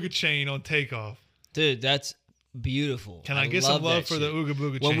Ooga Booga chain on Takeoff? Dude, that's beautiful. Can I get some love that for the shit. Ooga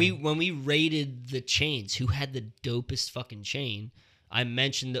Booga when chain? when we rated the chains, who had the dopest fucking chain? I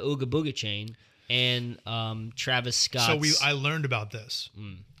mentioned the Ooga Booga chain and Travis Scott's. So I learned about this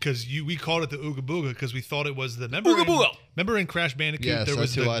because we called it the Ooga Booga because we thought it was the Ooga Booga. Remember in Crash Bandicoot Yes, there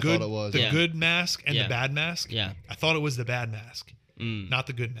was that's who the I good thought it was. the Yeah. good mask and Yeah. the bad mask. Yeah. I thought it was the bad mask, not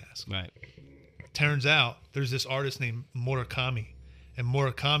the good mask. Right. Turns out there's this artist named Murakami, and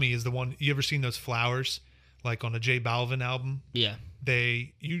Murakami is the one. You ever seen those flowers like on a J Balvin album? Yeah.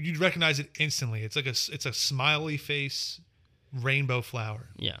 You'd recognize it instantly. It's like it's a smiley face rainbow flower.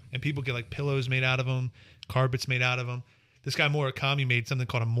 Yeah. And people get like pillows made out of them, carpets made out of them. This guy Murakami made something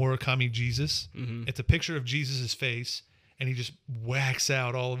called a Murakami Jesus. It's a picture of Jesus's face, and he just whacks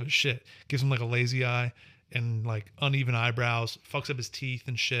out all of his shit. Gives him like a lazy eye and like uneven eyebrows, fucks up his teeth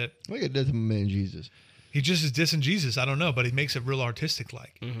and shit. Look at this man, Jesus. He just is dissing Jesus. I don't know, but he makes it real artistic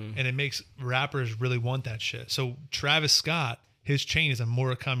like. And it makes rappers really want that shit. So Travis Scott, his chain is a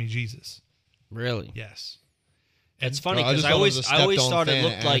Murakami Jesus. Really? Yes. It's funny I because just I thought it was a always stepped-on thought it fan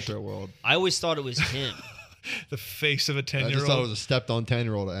looked at like. Astroworld. I always thought it was him. The face of a I 10-year-old. just thought it was a stepped-on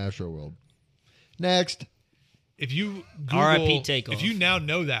 10-year-old at Astroworld. Next. If you Google, R.I.P. Takeoff. if you now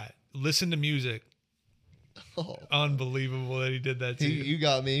know that, listen to music. Oh, Unbelievable that he did that to you. you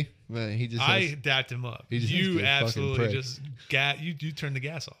got me. Man, he just I has, dapped him up. He just has to You be a fucking absolutely prick. just you turned the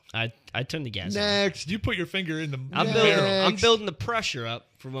gas off. I turned the gas on. Next. You put your finger in the I'm Yeah. building. barrel. I'm building the pressure up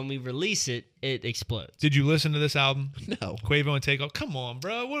for when we release it. It explodes. Did you listen to this album? No. Quavo and Takeoff. Come on,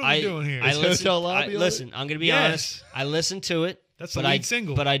 bro. What are we doing here? I listen, Hotel Lobby on listen, I'm gonna be Yes. honest. I listened to it. That's the but lead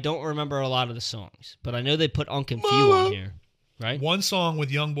single. But I don't remember a lot of the songs. But I know they put Unkin' Few Mama. on here, right? One song with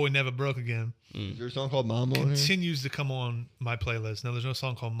Young Boy Never Broke Again Is there a song called Mama on here? continues to come on my playlist. No, there's no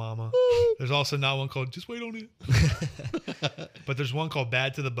song called Mama. There's also not one called Just Wait on It. But there's one called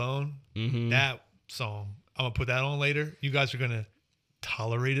Bad to the Bone. That song, I'm going to put that on later. You guys are going to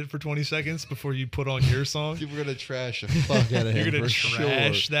tolerate it for 20 seconds before you put on your song. People are going to trash the fuck out of him. You're going for to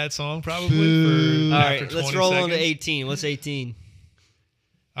trash sure. that song probably Boo. for All after right, let's 20 roll seconds. on to 18. What's 18?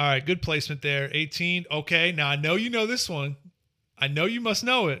 All right, good placement there. 18. Okay, now I know you know this one. I know you must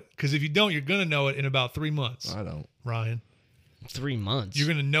know it because if you don't, you're going to know it in about 3 months, I don't. Ryan. 3 months. You're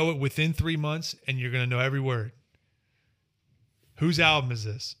going to know it within 3 months and you're going to know every word. Whose album is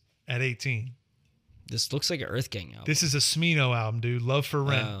this at 18? This looks like an Earth Gang album. This is a Smino album, dude. Love for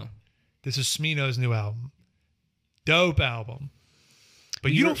Rent. Oh. This is Smino's new album. Dope album.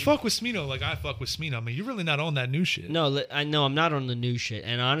 But you don't fuck with Smino like I fuck with Smino. I mean, you're really not on that new shit. No, I know I'm not on the new shit.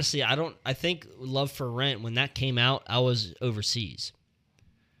 And honestly, I think Love for Rent, when that came out, I was overseas.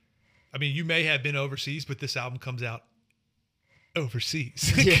 I mean, you may have been overseas, but this album comes out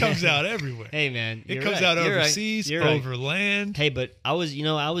overseas. It comes out everywhere. Hey, man. It you're comes right. out You're right. overseas, You're right. overland. Hey, but I was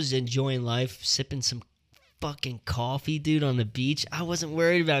enjoying life, sipping some fucking coffee, dude, on the beach. I wasn't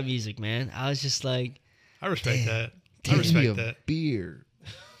worried about music, man. I was just like, I respect that. I Give me respect a that. beer.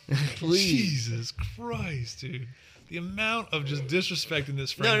 Please. Jesus Christ, dude. The amount of just disrespect in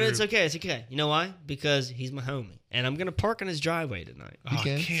this friend no, group. it's okay. It's okay. You know why? Because he's my homie. And I'm going to park in his driveway tonight. Oh, I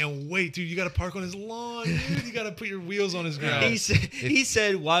can. can't wait, dude. You got to park on his lawn, dude. You got to put your wheels on his ground. He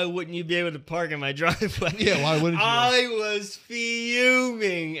said, why wouldn't you be able to park in my driveway? Yeah, why wouldn't you? I was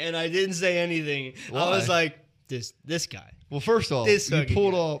fuming, and I didn't say anything. Why? I was like, this guy. Well, first off, This you fucking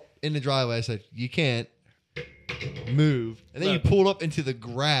pulled guy. up in the driveway. I said, you can't move. And then Look. you pulled up into the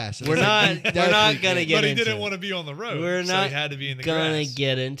grass. And We're I not- said, "You we're definitely not gonna can't." get But he into didn't it. want to be on the road. We're so not he had to be in the gonna grass.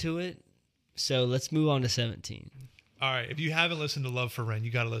 get into it. So let's move on to 17. All right. If you haven't listened to Love for Rent, you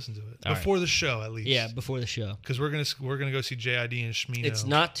got to listen to it. All Before the show, at least. Yeah, before the show. Because we're gonna go see JID and Shmino. It's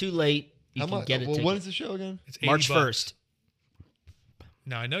not too late. You How can much? get it. Well, ticket. when is the show again? It's $80 March bucks. 1st.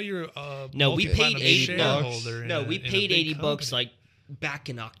 Now I know you're a No, we paid multi-platinum $80 shareholder. No, in we a paid big $80 company. like back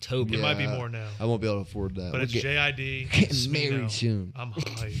in October. It might be Yeah. more now. I won't be able to afford that. But We're it's JID. getting Smino. married soon. I'm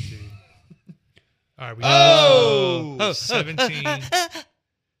high, dude. All right, we Oh! got 17.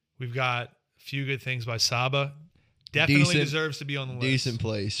 We've got a few good things by Saba. Definitely Decent- deserves to be on the list. Decent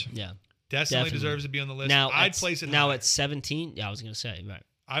place. Yeah. Definitely definitely. deserves to be on the list. Now I'd place it now higher. at 17. Yeah, I was gonna say right.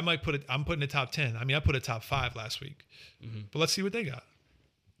 I might put it. I'm putting it top 10. I mean, I put it top 5 last week. But let's see what they got.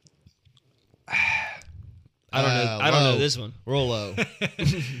 I don't know. I don't know low. this one. Roll low.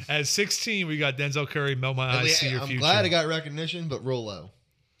 At 16, we got Denzel Curry, Melt My Eyes, See Your I'm Future. glad it got recognition, but roll low.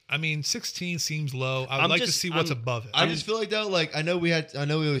 I mean, 16 seems low. I would I'm like to just- see what's I'm- above it. I just feel like though, like I know we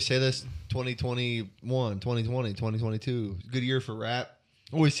always say this 2021, 2020, 2022. Good year for rap.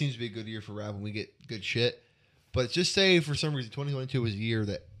 Always seems to be a good year for rap when we get good shit. But just say for some reason 2022 was a year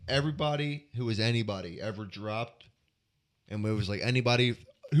that everybody who was anybody ever dropped, and it was like anybody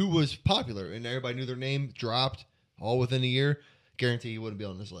who was popular and everybody knew their name dropped all within a year. Guarantee he wouldn't be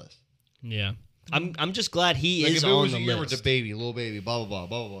on this list. Yeah. I'm just glad he Like is if it on was the a year list. with the baby, Lil Baby, blah blah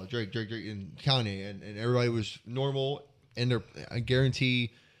blah blah blah, Drake, and Kanye, and everybody was normal, and I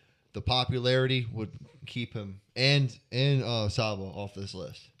guarantee the popularity would keep him and Saba off this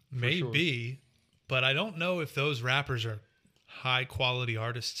list. Maybe, but I don't know if those rappers are high quality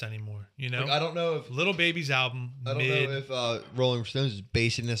artists anymore. You know, Like, I don't know if Little Baby's album, mid. know if Rolling Stones is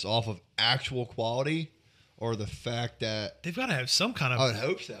basing this off of actual quality or the fact that They've got to have some kind I would of.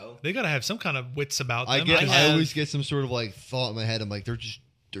 hope so. They got to have some kind of wits about I them. get. because- I have- always get some sort of like thought in my head. I'm like,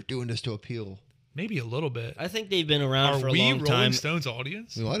 they're doing this to appeal. Maybe a little bit. I think they've been around Are for a we long Rolling time. Stones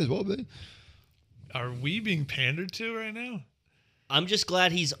audience? It might as well be. Are we being pandered to right now? I'm just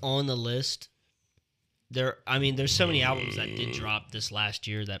glad he's on the list. There's so many albums that did drop this last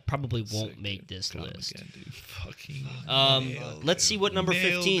year that probably won't make this Come list. again, dude. Fucking. Let's see what number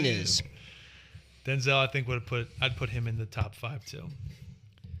Nailed 15 it. is. Denzel, I think I'd put him in the top 5 too.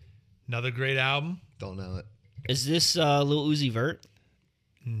 Another great album. Don't know it. Is this Lil Uzi Vert?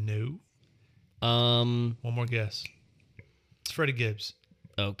 No. Um. One more guess. It's Freddie Gibbs.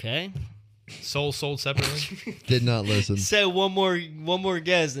 Okay. Soul sold separately. Did not listen. So one more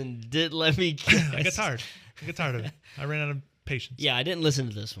guess and didn't let me guess. I got tired. of it. I ran out of patience. Yeah, I didn't listen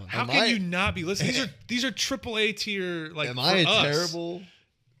to this one. How Am can I- you not be listening? These are AAA tier. Like, Am for I a us. terrible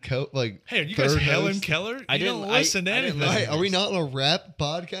like? Hey, are you guys third Helen host? Keller? I You didn't- don't listen to I didn't anything. Right, are we not on a rap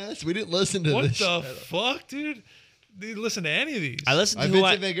podcast? We didn't listen to What this. the shit. fuck, dude? Did you listen to any of these? I listened to I've who been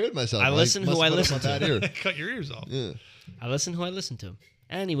I to make good myself. I Like, listen must who I put up listen my bad to. ear. Cut your ears off. Yeah. I listened who I listened to.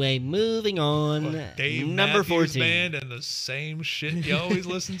 Anyway, moving on. Dave Number Matthews 14. Band and the same shit you always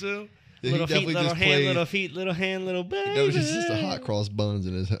listen to. He Little feet, definitely little just hand, played. little feet, little hand, little baby. That was just a hot cross buns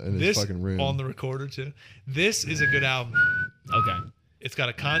in his This fucking room. on the recorder too. This is a good album. Okay. It's got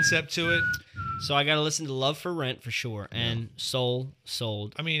a concept to it. So I got to listen to Love for Rent for sure and Soul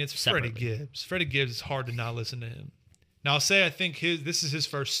Sold. I mean, it's Separately. Freddie Gibbs. Freddie Gibbs is hard to not listen to him. Now I'll say I think this is his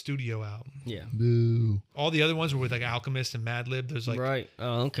first studio album. Yeah. Boo. All the other ones were with like Alchemist and Madlib. There's like Right.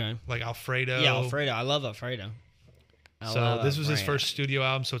 Oh, okay. like Alfredo. Yeah, Alfredo. I love Alfredo. I So love this was his Alfredo. first studio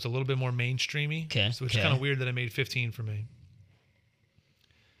album, so it's a little bit more mainstreamy. Okay, So it's okay. kind of weird that I made 15 for me.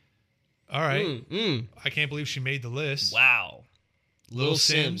 All right. I can't believe she made the list. Wow. Lil Little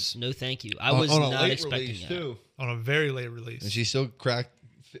Sims. Sims. No, thank you. I was on a not late expecting release that. too, On a very late release. and she still cracked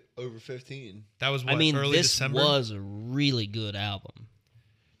over 15. That was what, I mean, early this December? was a really good album.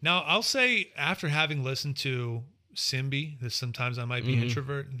 Now, I'll say after having listened to Simbi, this Sometimes I Might Be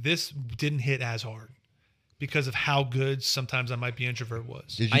Introvert, this didn't hit as hard because of how good Sometimes I Might Be Introvert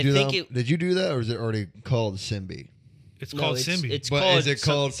was. Did you I do think that? it- Did you do that, or is it already called Simbi? It's No, called it's- Simbi. it's But called is it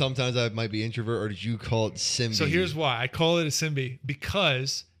some- called Sometimes I Might Be Introvert, or did you call it Simbi? So here's why. I call it a Simbi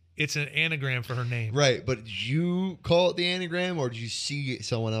because it's an anagram for her name. right. But did you call it the anagram, or did you see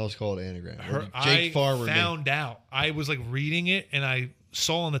someone else call it anagram? Or did I Jake Farmer make- found out. I was like reading it and I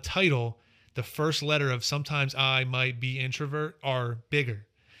saw on the title the first letter of Sometimes I Might Be Introvert are bigger.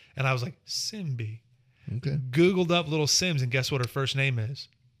 And I was like, Simbi. Okay. Googled up Little Sims and guess what her first name is?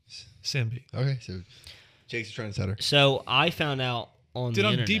 Simbi. Okay. So Jake's trying to set her. So I found out on Dude, the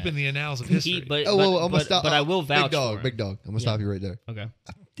I'm internet. deep in the annals of history. But, Oh, well, but, I'm gonna but, stop. but I will vouch Big dog. for him. Big dog. I'm gonna stop you right there. Okay.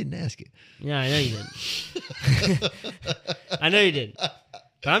 I didn't ask it. Yeah, I know you didn't. I know you didn't.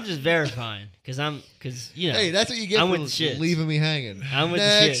 But I'm just verifying because you know. Hey, that's what you get I'm for with the shits. leaving me hanging. I'm with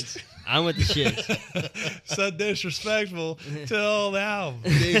Next. the shits. I'm with the shits. So disrespectful to all the album.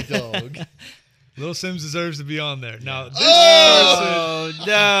 Big dog. Little Sims deserves to be on there. Now, this Oh person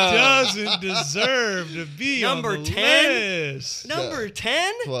no! doesn't deserve to be Number on the 10? list. Number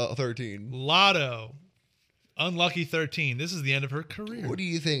 10? 12, 13. Lotto. Unlucky 13. This is the end of her career. What do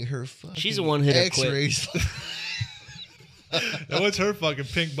you think her fucking She's a one-hitter X-rays? Now, what's her fucking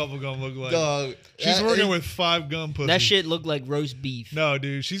pink bubble gum look like? Dog, She's that working is- with 5 gum pussy. That shit looked like roast beef. No,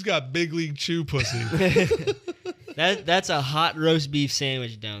 dude, she's got big league chew pussy. That's a hot roast beef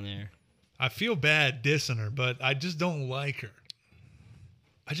sandwich down there. I feel bad dissing her, but I just don't like her.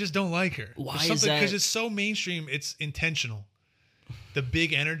 I just don't like her. Why There's is something that? because it's so mainstream. It's intentional. The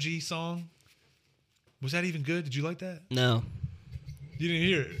Big Energy song, was that even good? Did you like that? No. You didn't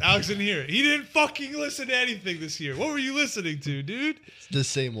hear it. Alex didn't hear it. He didn't fucking listen to anything this year. What were you listening to, dude? the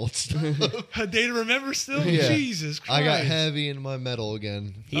same old stuff. A Day to Remember still? Yeah. Jesus Christ. I got heavy in my metal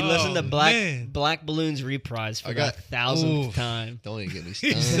again. He Oh, listened to man. Black Balloons reprise for I the got 1000th oof. time. Don't even get me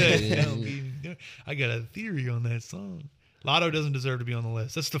He started. said, "Don't be- I got a theory on that song. Lotto doesn't deserve to be on the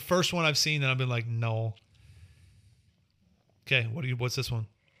list. That's the first one I've seen that I've been like, no. Okay, what's this one?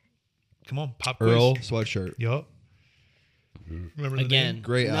 Come on, pop quiz. Earl sweatshirt. Yup. Remember the Again, name?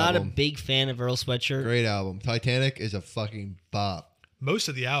 Great not album. a big fan of Earl Sweatshirt. Great album. Titanic is a fucking bop. Most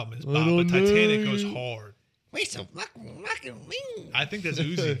of the album is I Bob, don't but Titanic know. goes hard. Wait, so fucking I think that's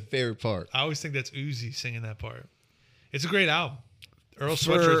Uzi. favorite part. I always think that's Uzi singing that part. It's a great album. Earl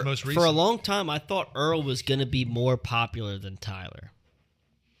Sweatshirt's most recent. For a long time, I thought Earl was going to be more popular than Tyler.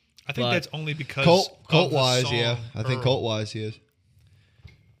 I think but- that's only because Cult of the wise, song yeah. I think Earl. cult wise he is.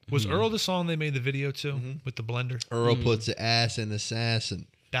 Was Earl the song they made the video to with the blender? Earl puts the ass in assassin.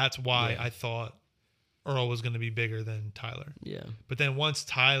 That's why I thought Earl was going to be bigger than Tyler. Yeah. But then once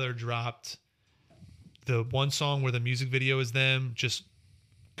Tyler dropped the one song where the music video is them just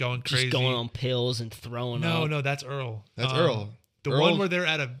going crazy. Just going on pills and throwing up. No, that's Earl. That's Earl. The Earl's- one where they're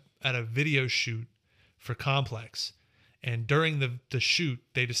at a video shoot for Complex. And during the shoot,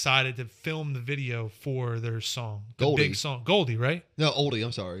 they decided to film the video for their song. The Goldie. big song. Goldie, right? No, oldie,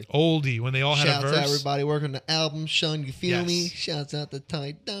 I'm sorry. Oldie, when they all had Shouts a out verse. everybody working the album, Sean, you feel Yes. me? Shouts out to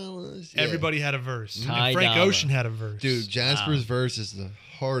Ty Dollars. Yeah. Everybody had a verse. Ty And Frank Dolla. Ocean had a verse. Dude, Jasper's verse is the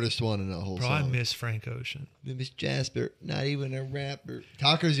hardest one in that whole Bro, I song. miss Frank Ocean. Miss Jasper, not even a rapper.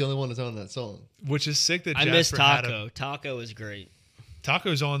 Taco's the only one that's on that song. Which is sick that I Jasper miss had Taco. Taco is great.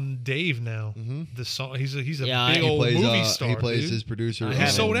 Taco's on Dave now. The song he's a Yeah, big he old He plays, movie star. he plays dude. his producer. I He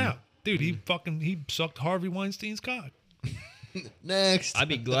haven't. sold out. Dude, he sucked Harvey Weinstein's cock. Next. I'd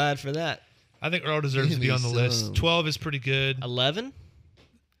be glad for that. I think Earl deserves Give to be me on the list. some. 12 is pretty good. 11?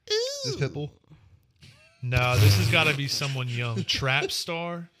 This Pitbull. No, this has got to be someone young. Trap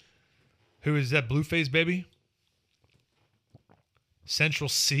Star. Who is that? Blueface Baby? Central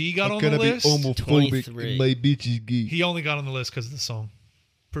C got on the list. 23. My bitch is gay. He only got on the list because of the song.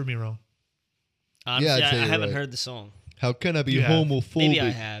 Prove me wrong. Honestly, I'd say I you're haven't right. heard the song. How can I be You have. homophobic? Maybe I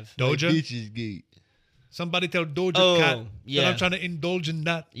have. My Doja? bitch is gay. Somebody tell Doja Oh, Cat yeah. that I'm trying to indulge in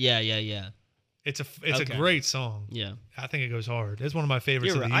that. Yeah. It's a Okay. great song. Yeah. I think it goes hard. It's one of my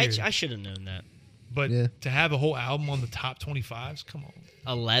favorites You're of right. the year. I should have known that. But Yeah. to have a whole album on the top 25s, come on.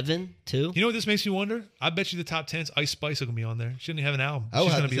 11, too? You know what this makes me wonder? I bet you the top 10s, Ice Spice will be on there. She didn't have an album. I would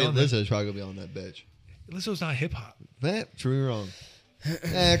She's have going to to say be on there. Lizzo's probably gonna be on that bitch. Lizzo's not hip hop. That true or wrong.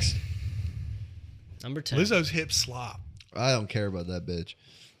 Next. Number 10. Lizzo's hip slop. I don't care about that bitch.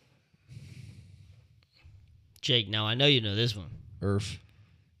 Jake, now I know you know this one. Earth.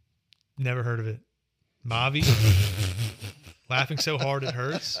 Never heard of it. Mavi. Laughing so hard it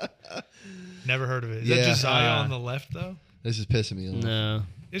hurts. Never heard of it. Is that Yeah. Josiah on the left though? This is pissing me off. No.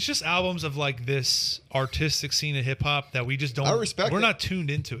 It's just albums of like this artistic scene of hip hop that we just don't. I respect We're it. not tuned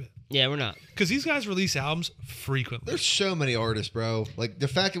into it Yeah, we're not. because these guys release albums frequently. There's so many artists, bro. Like the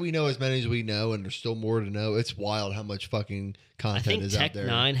fact that we know as many as we know, and there's still more to know. It's wild how much fucking I content think is Tech out there.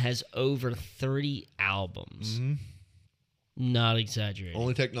 9 has over 30 albums. Mhm. Not exaggerating.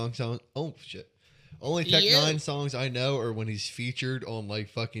 Only Tech 9 songs. Oh shit. Only Tech Yeah. 9 songs I know are when he's featured on like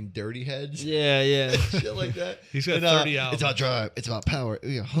fucking Dirty Heads. Yeah. Shit like that. He's got And, 30 It's albums. about drive. It's about power.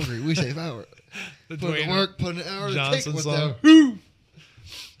 We're hungry. We say power. The Put in Dwayne the work. Put in an hour to take Johnson one song. down. Who?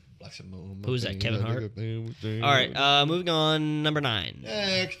 Who's that, Kevin Hart? All right, moving on. Number 9.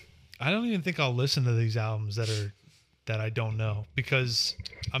 Next. I don't even think I'll listen to these albums that I don't know because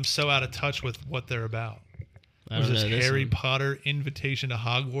I'm so out of touch with what they're about. I Was don't this know this Harry one. Potter Invitation to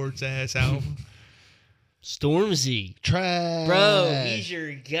Hogwarts ass album? Stormzy. Trash. Bro, he's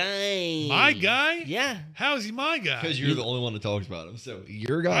your guy. My guy? Yeah. How is he my guy? Because you're the only one that talks about him. So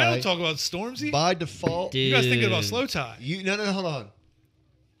your I guy don't talk about Stormzy. by default. Dude. You guys thinking about Slow Tie? No, hold on.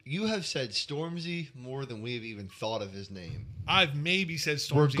 You have said Stormzy more than we have even thought of his name. I've maybe said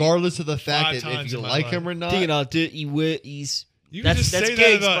Stormzy. Regardless of the fact 5 that if times you in my like life. him or not. Thinking all dirty witties. You can just say that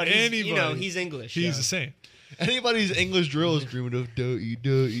gigs, about but he's, anybody. You know, he's English. He's yeah. the same. Anybody's English drill is screaming of dirty,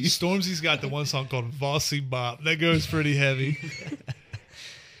 dirty. Stormzy's got the one song called Vossi Bop. That goes pretty heavy.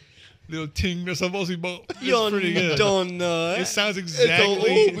 Little ting that's supposed to be. It's You pretty good. don't know. It sounds It's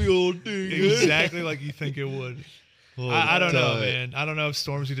exactly old thing. exactly like you think it would. I don't know, man. I don't know if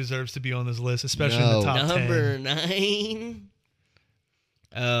Stormzy deserves to be on this list, especially in No. the top Number 10. 9.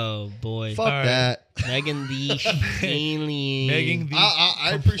 Oh boy. Fuck All right. that. Megan the Stallion. Megan the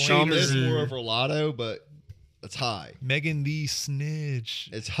I appreciate this Compromiser. more over Lotto, but it's high. Megan the Snitch.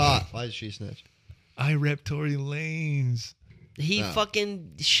 It's hot. Why did she snitch? I rep Tory Lanez. He No.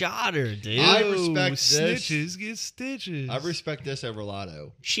 fucking shot her, dude. I Ew, respect this. Snitches get stitches. I respect this over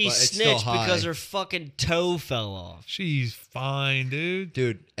Lotto. She but it's still snitched high. because her fucking toe fell off. She's fine, dude.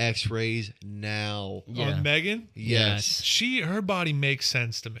 Dude, X-rays now. Yeah. On Megan, Yes. her body makes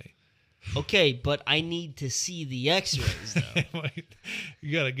sense to me. Okay, but I need to see the X-rays though. Like,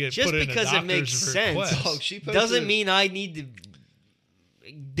 you gotta get Just put in a because it makes doctor's sense. request. Dog, she posted, Doesn't mean I need to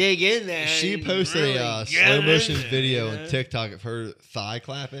dig in there. she and posted really a get slow in motion there, video you know? on TikTok of her thigh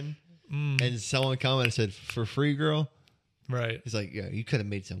clapping, Mm, and someone commented said, "For free, girl." right, He's like, "Yeah, you could have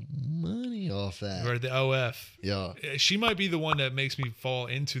made some money off that." right. The OF. Yeah. She might be the one that makes me fall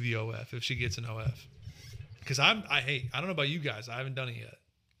into the OF if she gets an OF. Because I don't know about you guys. I haven't done it yet.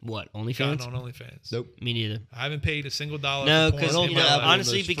 What, Gotten OnlyFans? on OnlyFans. Nope. Me neither. I haven't paid a single dollar. No, for porn because I don't in my dabble life. in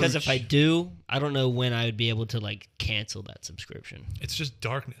honestly, those because if I fruits. do, I don't know when I would be able to like cancel that subscription. It's just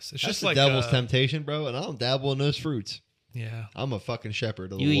darkness. It's That's just the like devil's temptation, bro. And I don't dabble in those fruits. Yeah, I'm a fucking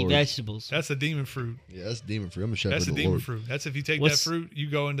shepherd of the You eat Lord. vegetables. that's the demon fruit. Yeah, that's demon fruit. I'm a shepherd That's the of the demon Lord. fruit. That's if you take What's- that fruit, you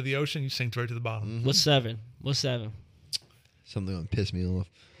go into the ocean, you sink right to the bottom. What's 7? What's 7? Something gonna piss me off.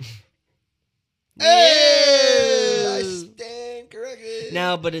 Yeah. I stand corrected.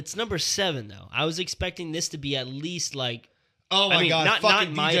 No, but it's number 7 though. I was expecting this to be at least like, oh my I mean, god, not fucking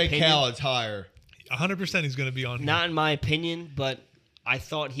in my DJ opinion. Khaled's higher. 100% he's going to be on here. not in my opinion, but I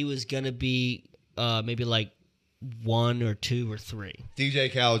thought he was gonna be maybe like 1 or 2 or 3.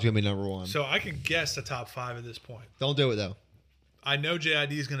 DJ Khaled's gonna be number one. So I can guess the top 5 at this point. Don't do it though. I know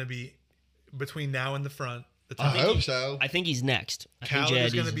JID is going to be between now and the front. The I top. hope so. I think he's next. I think Khaled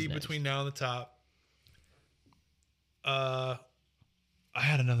is JID's going to be next. between now and the top. I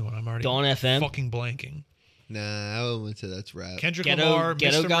had another one. I'm already Dawn FM. fucking blanking. Nah, I wouldn't say that's rap. Kendrick Ghetto- Lamar,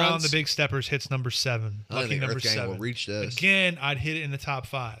 Ghetto Mr. Brown, Gods? The Big Steppers hits number 7. I don't Lucky think number Earth Gang 7. will reach this. Again, I'd hit it in the top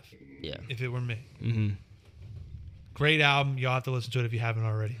 5 Yeah. if it were me. Mm-hmm. Great album. You'll have to listen to it if you haven't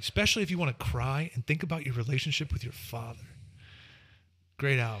already. Especially if you want to cry and think about your relationship with your father.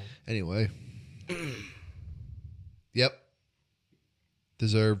 Great album. Anyway. Yep.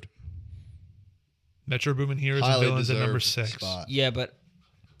 Deserved. Metro Boomin Heroes Highly and Villains at number deserved 6. spot. Yeah, but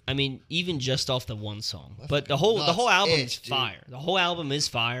I mean, even just off the one song, That's but the fucking whole nuts. album is Itch, dude. fire. The whole album is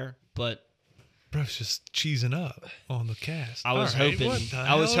fire, but Bro's just cheesing up on the cast. I was All right, hoping- what the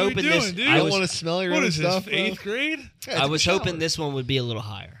I was hell are we hoping doing, this- dude? You I don't was- want to smell your What own is stuff, this, bro? 8th grade? Yeah, I take was a hoping shower. this one would be a little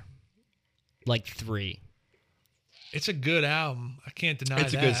higher, like 3. It's a good album. I can't deny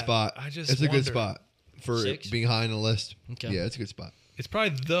It's a that. good spot. I just It's a good wonder. spot for 6? being high on the list. Okay. Yeah, it's a good spot. It's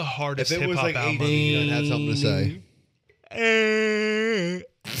probably the hardest If it hip was hop like album 8, of the year. I'd have something to say.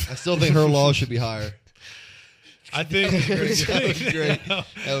 I still think her law should be higher. I think That was great.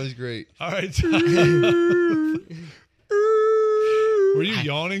 That was great. All right. Were you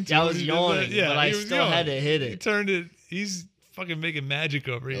yawning too? I when was you did yawning, that? Yeah, but I he was still had yawning. to hit He it. turned it. He's fucking making magic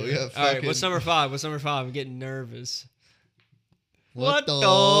over here. Oh yeah. All right, fucking- what's number 5? What's number 5? I'm getting nervous. What the?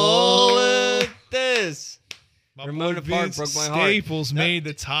 Look at this? My Ramona boy Park Vince broke my heart. Staples made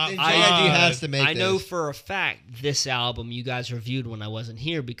the top And 5. JID has to make I know this. for a fact this album you guys reviewed when I wasn't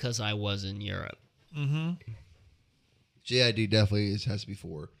here because I was in Europe. Mm-hmm. JID definitely has to be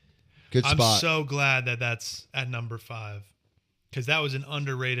 4. Good I'm spot. so glad that that's at number 5 because that was an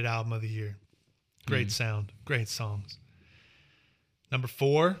underrated album of the year. Great sound, great songs. Number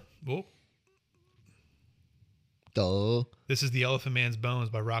 4. Whoa. Duh. This is The Elephant Man's Bones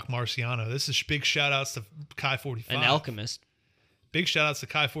by Rock Marciano. This is big shout outs to Kai 45. An Alchemist. Big shout outs to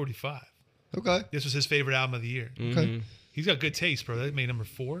Kai 45. Okay. This was his favorite album of the year. Okay. He's got good taste, bro. That made number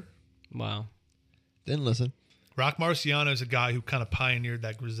 4. Wow. Didn't listen. Rock Marciano is a guy who kind of pioneered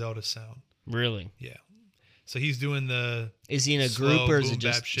that Griselda sound. Really? Yeah. So he's doing the Is he in a slow group or is boom it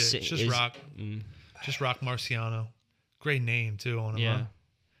just bap shit. si- It's just is- rock. Mm, Just Rock Marciano. Great name too on him. yeah. Huh?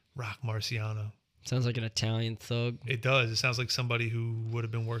 Rock Marciano. Sounds like an Italian thug. It does. It sounds like somebody who would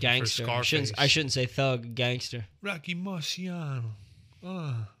have been working Gangster. for I Scarface. shouldn't say thug, gangster. Rocky Marciano.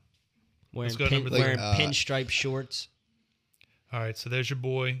 Wearing, go to number wearing three. pinstripe shorts. All right, so there's your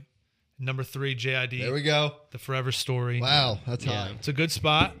boy. Number 3, JID. There we go. The Forever Story. Wow, that's Yeah. high. It's a good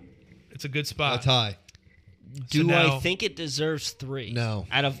spot. It's a good spot. That's high. Do now- I think it deserves 3? No.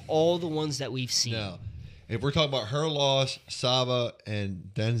 Out of all the ones that we've seen. No. If we're talking about her loss, Saba,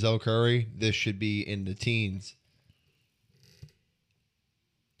 and Denzel Curry, this should be in the teens.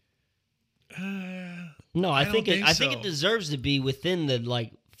 No, I don't think think I think so. it deserves to be within the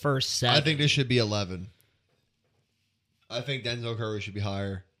like first 7. I think this should be 11. I think Denzel Curry should be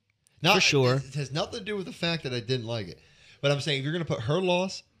higher. Not, For sure. It has nothing to do with the fact that I didn't like it. But I'm saying if you're going to put her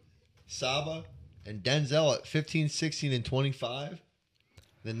loss, Saba, and Denzel at 15, 16, and 25,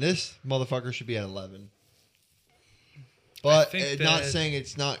 then this motherfucker should be at 11. But think not that- saying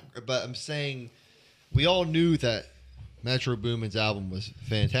it's not, but I'm saying we all knew that Metro Boomin's album was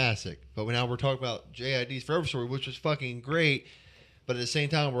fantastic. But now we're talking about JID's Forever Story, which was fucking great. But at the same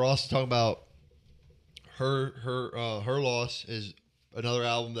time, we're also talking about her loss is another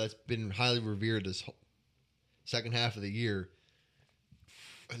album that's been highly revered this second half of the year.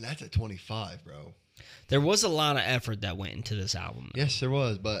 And that's at 25, bro. There was a lot of effort that went into this album. Yes, there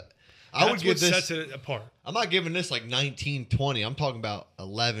was, but I would That's give what this. sets it apart. I'm not giving this like 19, 20. I'm talking about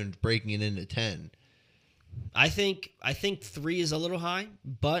 11 breaking it into 10. I think 3 is a little high,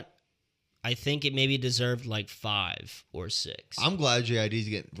 but I think it maybe deserved like 5 or 6. I'm glad JID's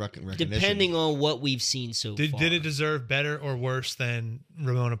getting recognition. Depending on what we've seen so far. Did it deserve better or worse than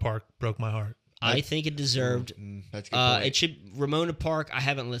Ramona Park Broke My Heart? I think it deserved. That's a good point. It should Ramona Park. I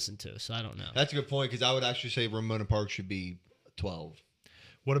haven't listened to, so I don't know. That's a good point because I would actually say Ramona Park should be 12.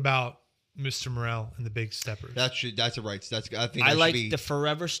 What about Mr. Morale and the Big Steppers? That's a right. I think I that like should be, the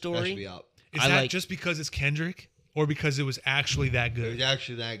Forever that should Story. be up. Is I that like- just because it's Kendrick or because it was actually that It good? was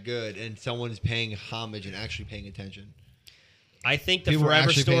actually that good, and someone's paying homage and actually paying attention. I think the People were Forever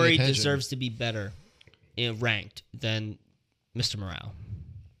actually paying Story attention. deserves to be better ranked than Mr. Morale.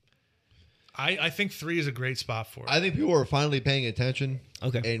 I think 3 is a great spot for it. I think people are finally paying attention.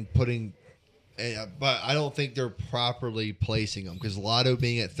 Okay. And putting, but I don't think they're properly placing them because Lotto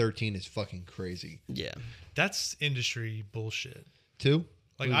being at 13 is fucking crazy. Yeah. That's industry bullshit. 2?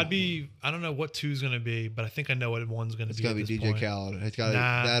 Like I don't know what 2's gonna be, but I think I know what 1's gonna It's be. gotta be at this DJ point. Khaled. It's gotta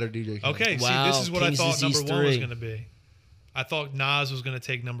Nah. be that or DJ Khaled. Okay, Wow, see, this is what King's I thought number Disease 1 was 3. gonna be. I thought Nas was gonna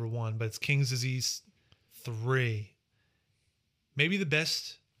take number 1, but it's King's Disease 3. Maybe the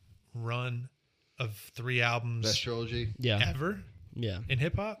best run of 3 albums Best trilogy. Yeah. ever Yeah. in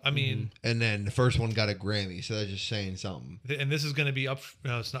hip hop. I mean, And then the first one got a Grammy, so that's just saying something. and this is going to be up.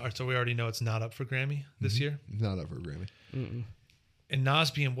 No, it's not. So we already know it's not up for Grammy this year. It's not up for a Grammy. And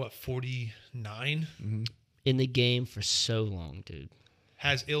Nas being what 49 In the game for so long, dude.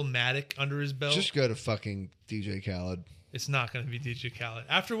 has Illmatic under his belt. Just go to fucking DJ Khaled. It's not going to be DJ Khaled.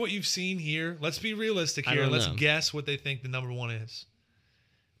 After what you've seen here, let's be realistic I here. don't Let's know. guess what they think the number 1 is.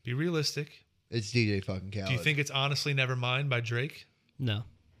 Be realistic. It's DJ fucking Khaled. Do you think it's Honestly Nevermind by Drake? No.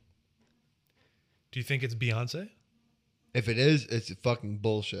 Do you think it's Beyonce? If it is, it's fucking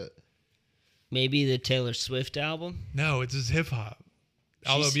bullshit. Maybe the Taylor Swift album. No, it's just hip hop.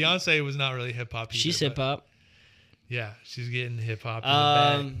 Although She's- Beyonce was not really hip hop. She's hip hop. Yeah, she's getting hip hop in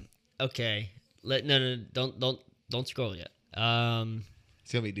the bag. Okay. No, don't scroll yet.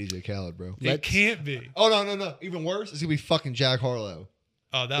 It's gonna be DJ Khaled, bro. It let's- can't be. Oh no! Even worse, it's gonna be fucking Jack Harlow.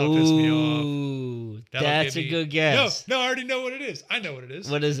 Oh, that'll piss me off. Ooh, That'll that's get a me- good guess. No, I already know what it is. I know what it is.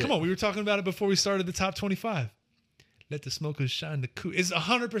 What is it? Come on, we were talking about it before we started the top 25. Let the smokers shine the cool. It's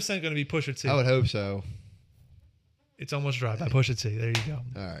 100% going to be Pusha T. I would hope so. It's almost dry by Pusha T. There you go.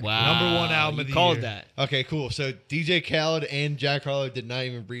 All right. Wow. Number 1 album you of the called year. that. Okay, cool. So DJ Khaled and Jack Harlow did not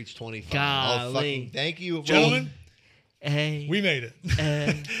even reach 25. Golly. Fucking thank you, Gentlemen, Hey. we made it.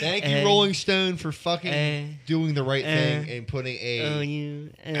 Thank you, Rolling Stone, for fucking doing the right thing and putting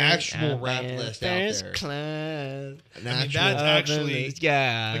actual rap list out there. Class. an I mean, actual. that's actually.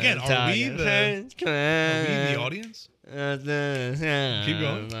 Again, Again, are we the audience? Keep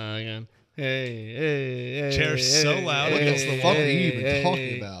going. Hey, Chair's so loud. What the fuck are you even hey.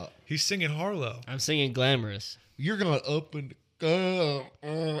 talking about? He's singing Harlow. I'm singing Glamorous. You're going up and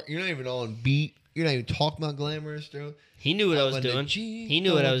you're not even on beat. You're not even talking about Glamorous, dude. He knew what I was When the doing. G He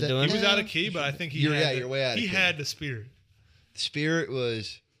knew what I was goes doing. He was out of key, but I think You're way out of he key. had the spirit. Spirit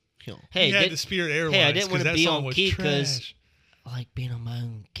was. Hey, He had did- the Spirit Airlines. hey, I didn't 'cause wanna that be song on was key 'cause- trash. I like being on my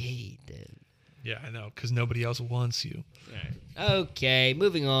own key, dude. Yeah, I know, because nobody else wants you. Okay,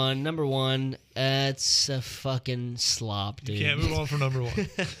 moving on. Number 1, it's a fucking slop, dude. You can't move on from number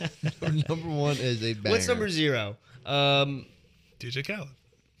 1. Number one is a banger. What's number 0? DJ Khaled.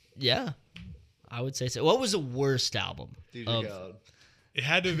 Yeah, I would say so. What was the worst album? DJ of- Khaled. It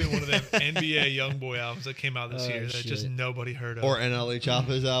had to have been one of them NBA YoungBoy albums that came out this year that just shit. nobody heard of. Or NLE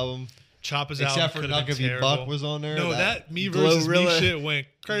Choppa's album. Choppa's Except album for could Not have been Gonna Be terrible. Buck was on there. No, that Me versus Me Glorilla. shit went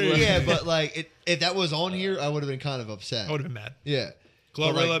crazy. Yeah, but like if that was on here, I would have been kind of upset. I would have been mad. Yeah.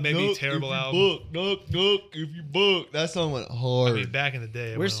 Glorilla may be a terrible album. Knock, if you book. That song went hard. I mean, back in the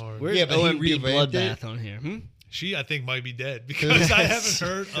day, it Where's went hard. where's Yeah, but he OMB revamped it. Bloodbath on here? She, I think, might be dead because I haven't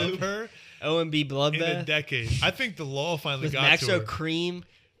heard of her OMB in a Bloodbath decade. I think the law finally with got to Maxo her. Cream.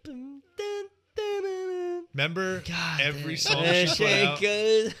 Remember God, every damn. song That she put shit out?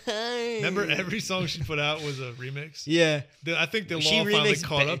 goes high. Remember every song she put out was a remix? Yeah. I think the She law finally remixed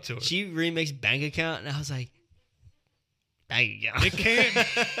caught up to her. She remixed Bank Account, and I was like, Bank Account. It can't.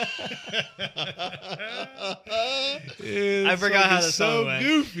 I forgot how the so song went.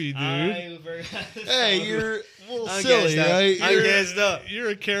 goofy, dude. I forgot the Hey, song. you're a little I'm silly, gassed up. right? I'm gassed up. You're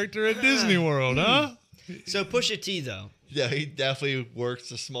a character at Disney World, huh? So Pusha T though. Yeah, he definitely works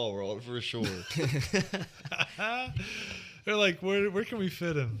the small world for sure. They're like, where can we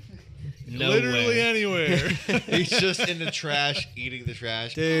fit him? Nowhere. Literally anywhere. He's just in the trash, eating the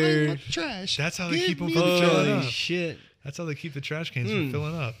trash. Dude. I want trash. That's how they Give keep them me from the filling Holy up. shit. That's how they keep the trash cans from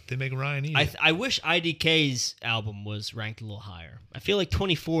filling up. They make Ryan eat. I wish IDK's album was ranked a little higher. I feel like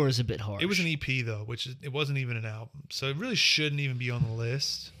 24 is a bit harsh. It was an EP though, it wasn't even an album, so it really shouldn't even be on the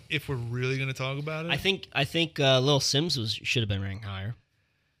list if we're really going to talk about it. I think Lil Sims should have been ranked higher.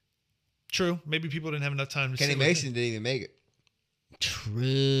 True. Maybe people didn't have enough time to. Kenny sit with Mason it. didn't even make it.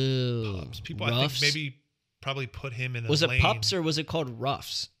 True. People, I Ruffs. think maybe probably put him in a Was it lane. Pups or was it called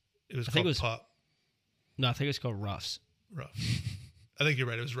Ruffs? It was I think called it was- Pup. No, I think it was called Ruffs. Rough. I think you're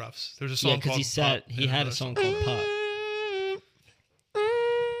right. It was Roughs. There's a Yeah, song because called he Pup and had a another song called Pup.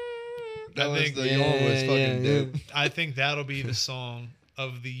 That I was think- the yawn was fucking dope. I think that'll be the song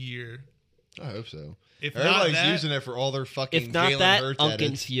of the year. I hope so. If Everybody's not that, using it for all their fucking If not Jalen that, Hurts Unkin'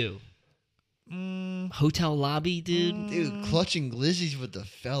 edits. Few. mm, Hotel Lobby, dude. Dude, clutching glizzies with the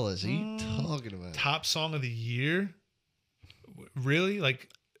fellas. What are you talking about? top song of the year. Really? Like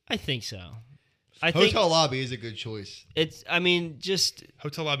I think so. I think Hotel Lobby is a good choice. it's. I mean, just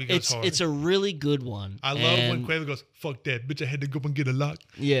Hotel Lobby goes hard. it's a really good one. I love when And- Quavo goes, "Fuck that, bitch! I had to go and get a lock."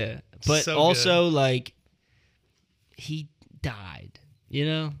 Yeah, but So also like he died. You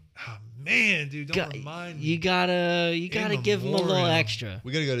know, Oh man, dude, don't Got- remind me. you gotta give him a little memoriam. extra.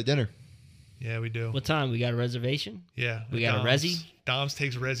 We gotta go to dinner. Yeah, we do. What time? We got a reservation? Yeah, We got a Dom's- resi? Dom's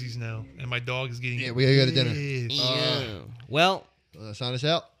takes resis now, and my dog is getting. Yeah, we gotta go to dinner. pissed. Yeah. Well, Sign us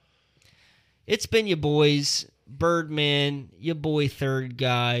out. it's been your boys, Birdman, your boy Third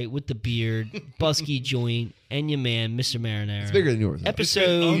Guy with the beard, Busky Joint, and your man, Mr. Marinara. It's bigger than yours.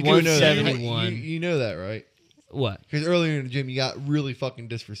 Episode You do know that, right? 171. You know that, right? What? Because earlier in the gym, you got really fucking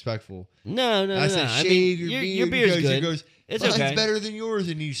disrespectful. No, no, I no. said, I shave mean, your your beard. beard's because good. He goes, It's mine's okay. better than yours.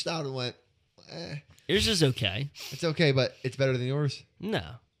 And you stopped and went, Yours is okay. it's okay, but it's better than yours. No,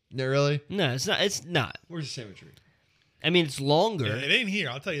 No, really? no, it's not. It's not. Where's the symmetry? I mean, it's longer. Yeah, it ain't here.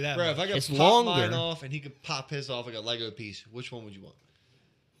 I'll tell you that. Bro, much. if I could It's pop longer. mine off and he could pop his off like a Lego piece, which one would you want?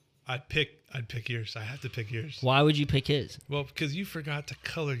 I'd pick yours. I have to pick yours. Why would you pick his? Well, because you forgot to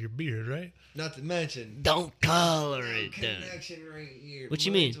color your beard, right? Not to mention Don't color it, then. connection right here. What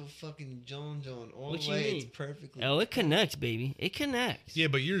you mean? Mine's a fucking John all What the you way. mean? It's perfectly. Oh, it connects, baby. It connects. Yeah,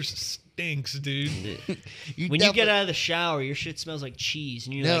 but yours stinks, dude. When you definitely- get out of the shower, your shit smells like cheese,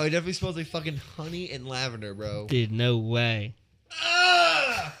 and you're No, like, it definitely smells like fucking honey and lavender, bro. dude, no way.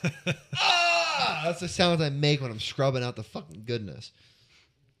 Ah! Ah! That's the sounds I make when I'm scrubbing out the fucking goodness.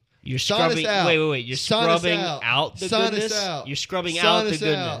 You're Sign us scrubbing. out. Wait. You're Sign us scrubbing out. out the Sign us goodness. out. You're scrubbing Sign out the us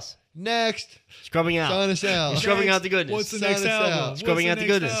goodness. Next. Scrubbing out. Sign us out. You're scrubbing Next. out the goodness. What's the Sign next us album? out. What's Scrubbing the out the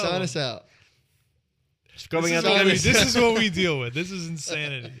next goodness. album? Sign us out. Scrubbing out This the is what we- goodness. This is what we deal with. This is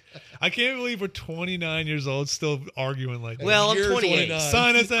insanity. I can't believe we're 29 years old still arguing like this. Well, I'm You're 28. 29.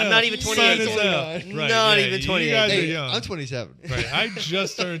 Sign us out. I'm not even Sign 28. us out. Right, Not yeah, even You 28. guys are Hey, young. I'm 27. Right. I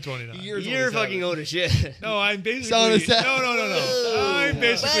just turned 29. You're You're 27. fucking old as shit. No, I'm basically Sign us out. No. I'm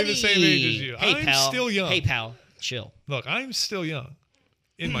basically the same age as you. Hey, I'm pal. still young. Hey, pal. Chill. Look, I'm still young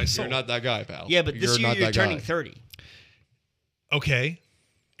in my soul. You're not that guy, pal. Yeah, but this year not you're that turning guy. 30. Okay.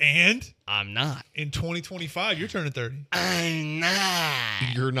 And I'm not. in 2025, you're turning 30. I'm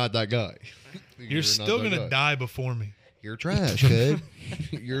not. You're not that guy. You're not still that going to guy. die before me. You're trash, kid.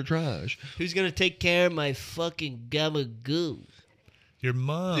 You're trash. Who's gonna take care of my fucking gabagoo? Your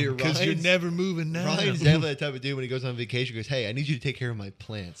mom, Dude, because you're Ryan's- never moving now. Ryan's definitely the type of dude when he goes on vacation, goes, hey, I need you to take care of my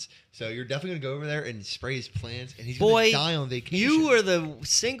plants. So you're definitely going to go over there and spray his plants, and he's going Boy, to die on vacation. You were the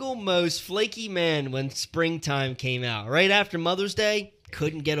single most flaky man when springtime came out. Right after Mother's Day,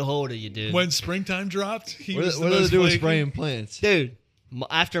 couldn't get a hold of you, dude. When springtime dropped, he What was what the do they most do with flaky. spraying plants? Dude,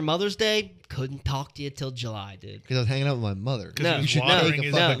 after Mother's Day, couldn't talk to you till July, dude. Because I was hanging out with my mother. No, he you should watering take a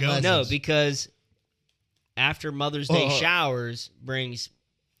his fucking begonia. lesson. No, because after Mother's Day Oh. showers brings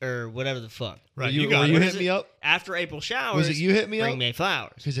or whatever the fuck. Right, you, you got or it. you What hit is me it? up? After April showers, Was it you hit me bring up? me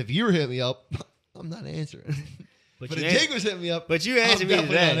flowers. Because if you were hitting me up, I'm not answering. But But you if ans- Jake was hitting me up, but you answered I'm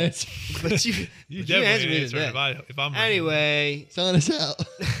me definitely not today. answering. But you You but answered definitely me answer today. if I'm Anyway, Sign us out.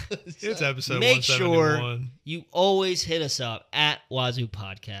 It's episode make sure 171. you always hit us up at Wazoo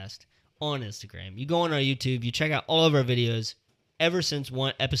Podcast on Instagram. You go on our YouTube, you check out all of our videos ever since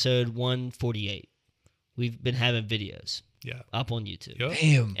episode 148. We've been having videos Yeah. up on YouTube. Yep.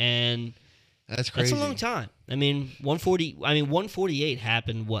 Damn, And that's crazy. that's a long time. I mean, 148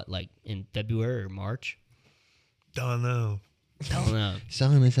 happened like in February or March? Don't know. I don't know.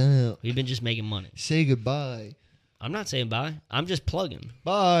 Sign us out. We've been just making money. Say goodbye. I'm not saying bye. I'm just plugging.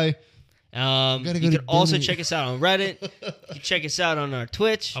 Bye. You Gotta go can to also dinner. check us out on Reddit. You can check us out on our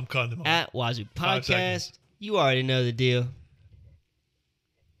Twitch I'm cutting them off. at Wazoo 5 seconds. Podcast. You already know the deal.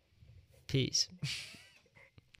 Peace.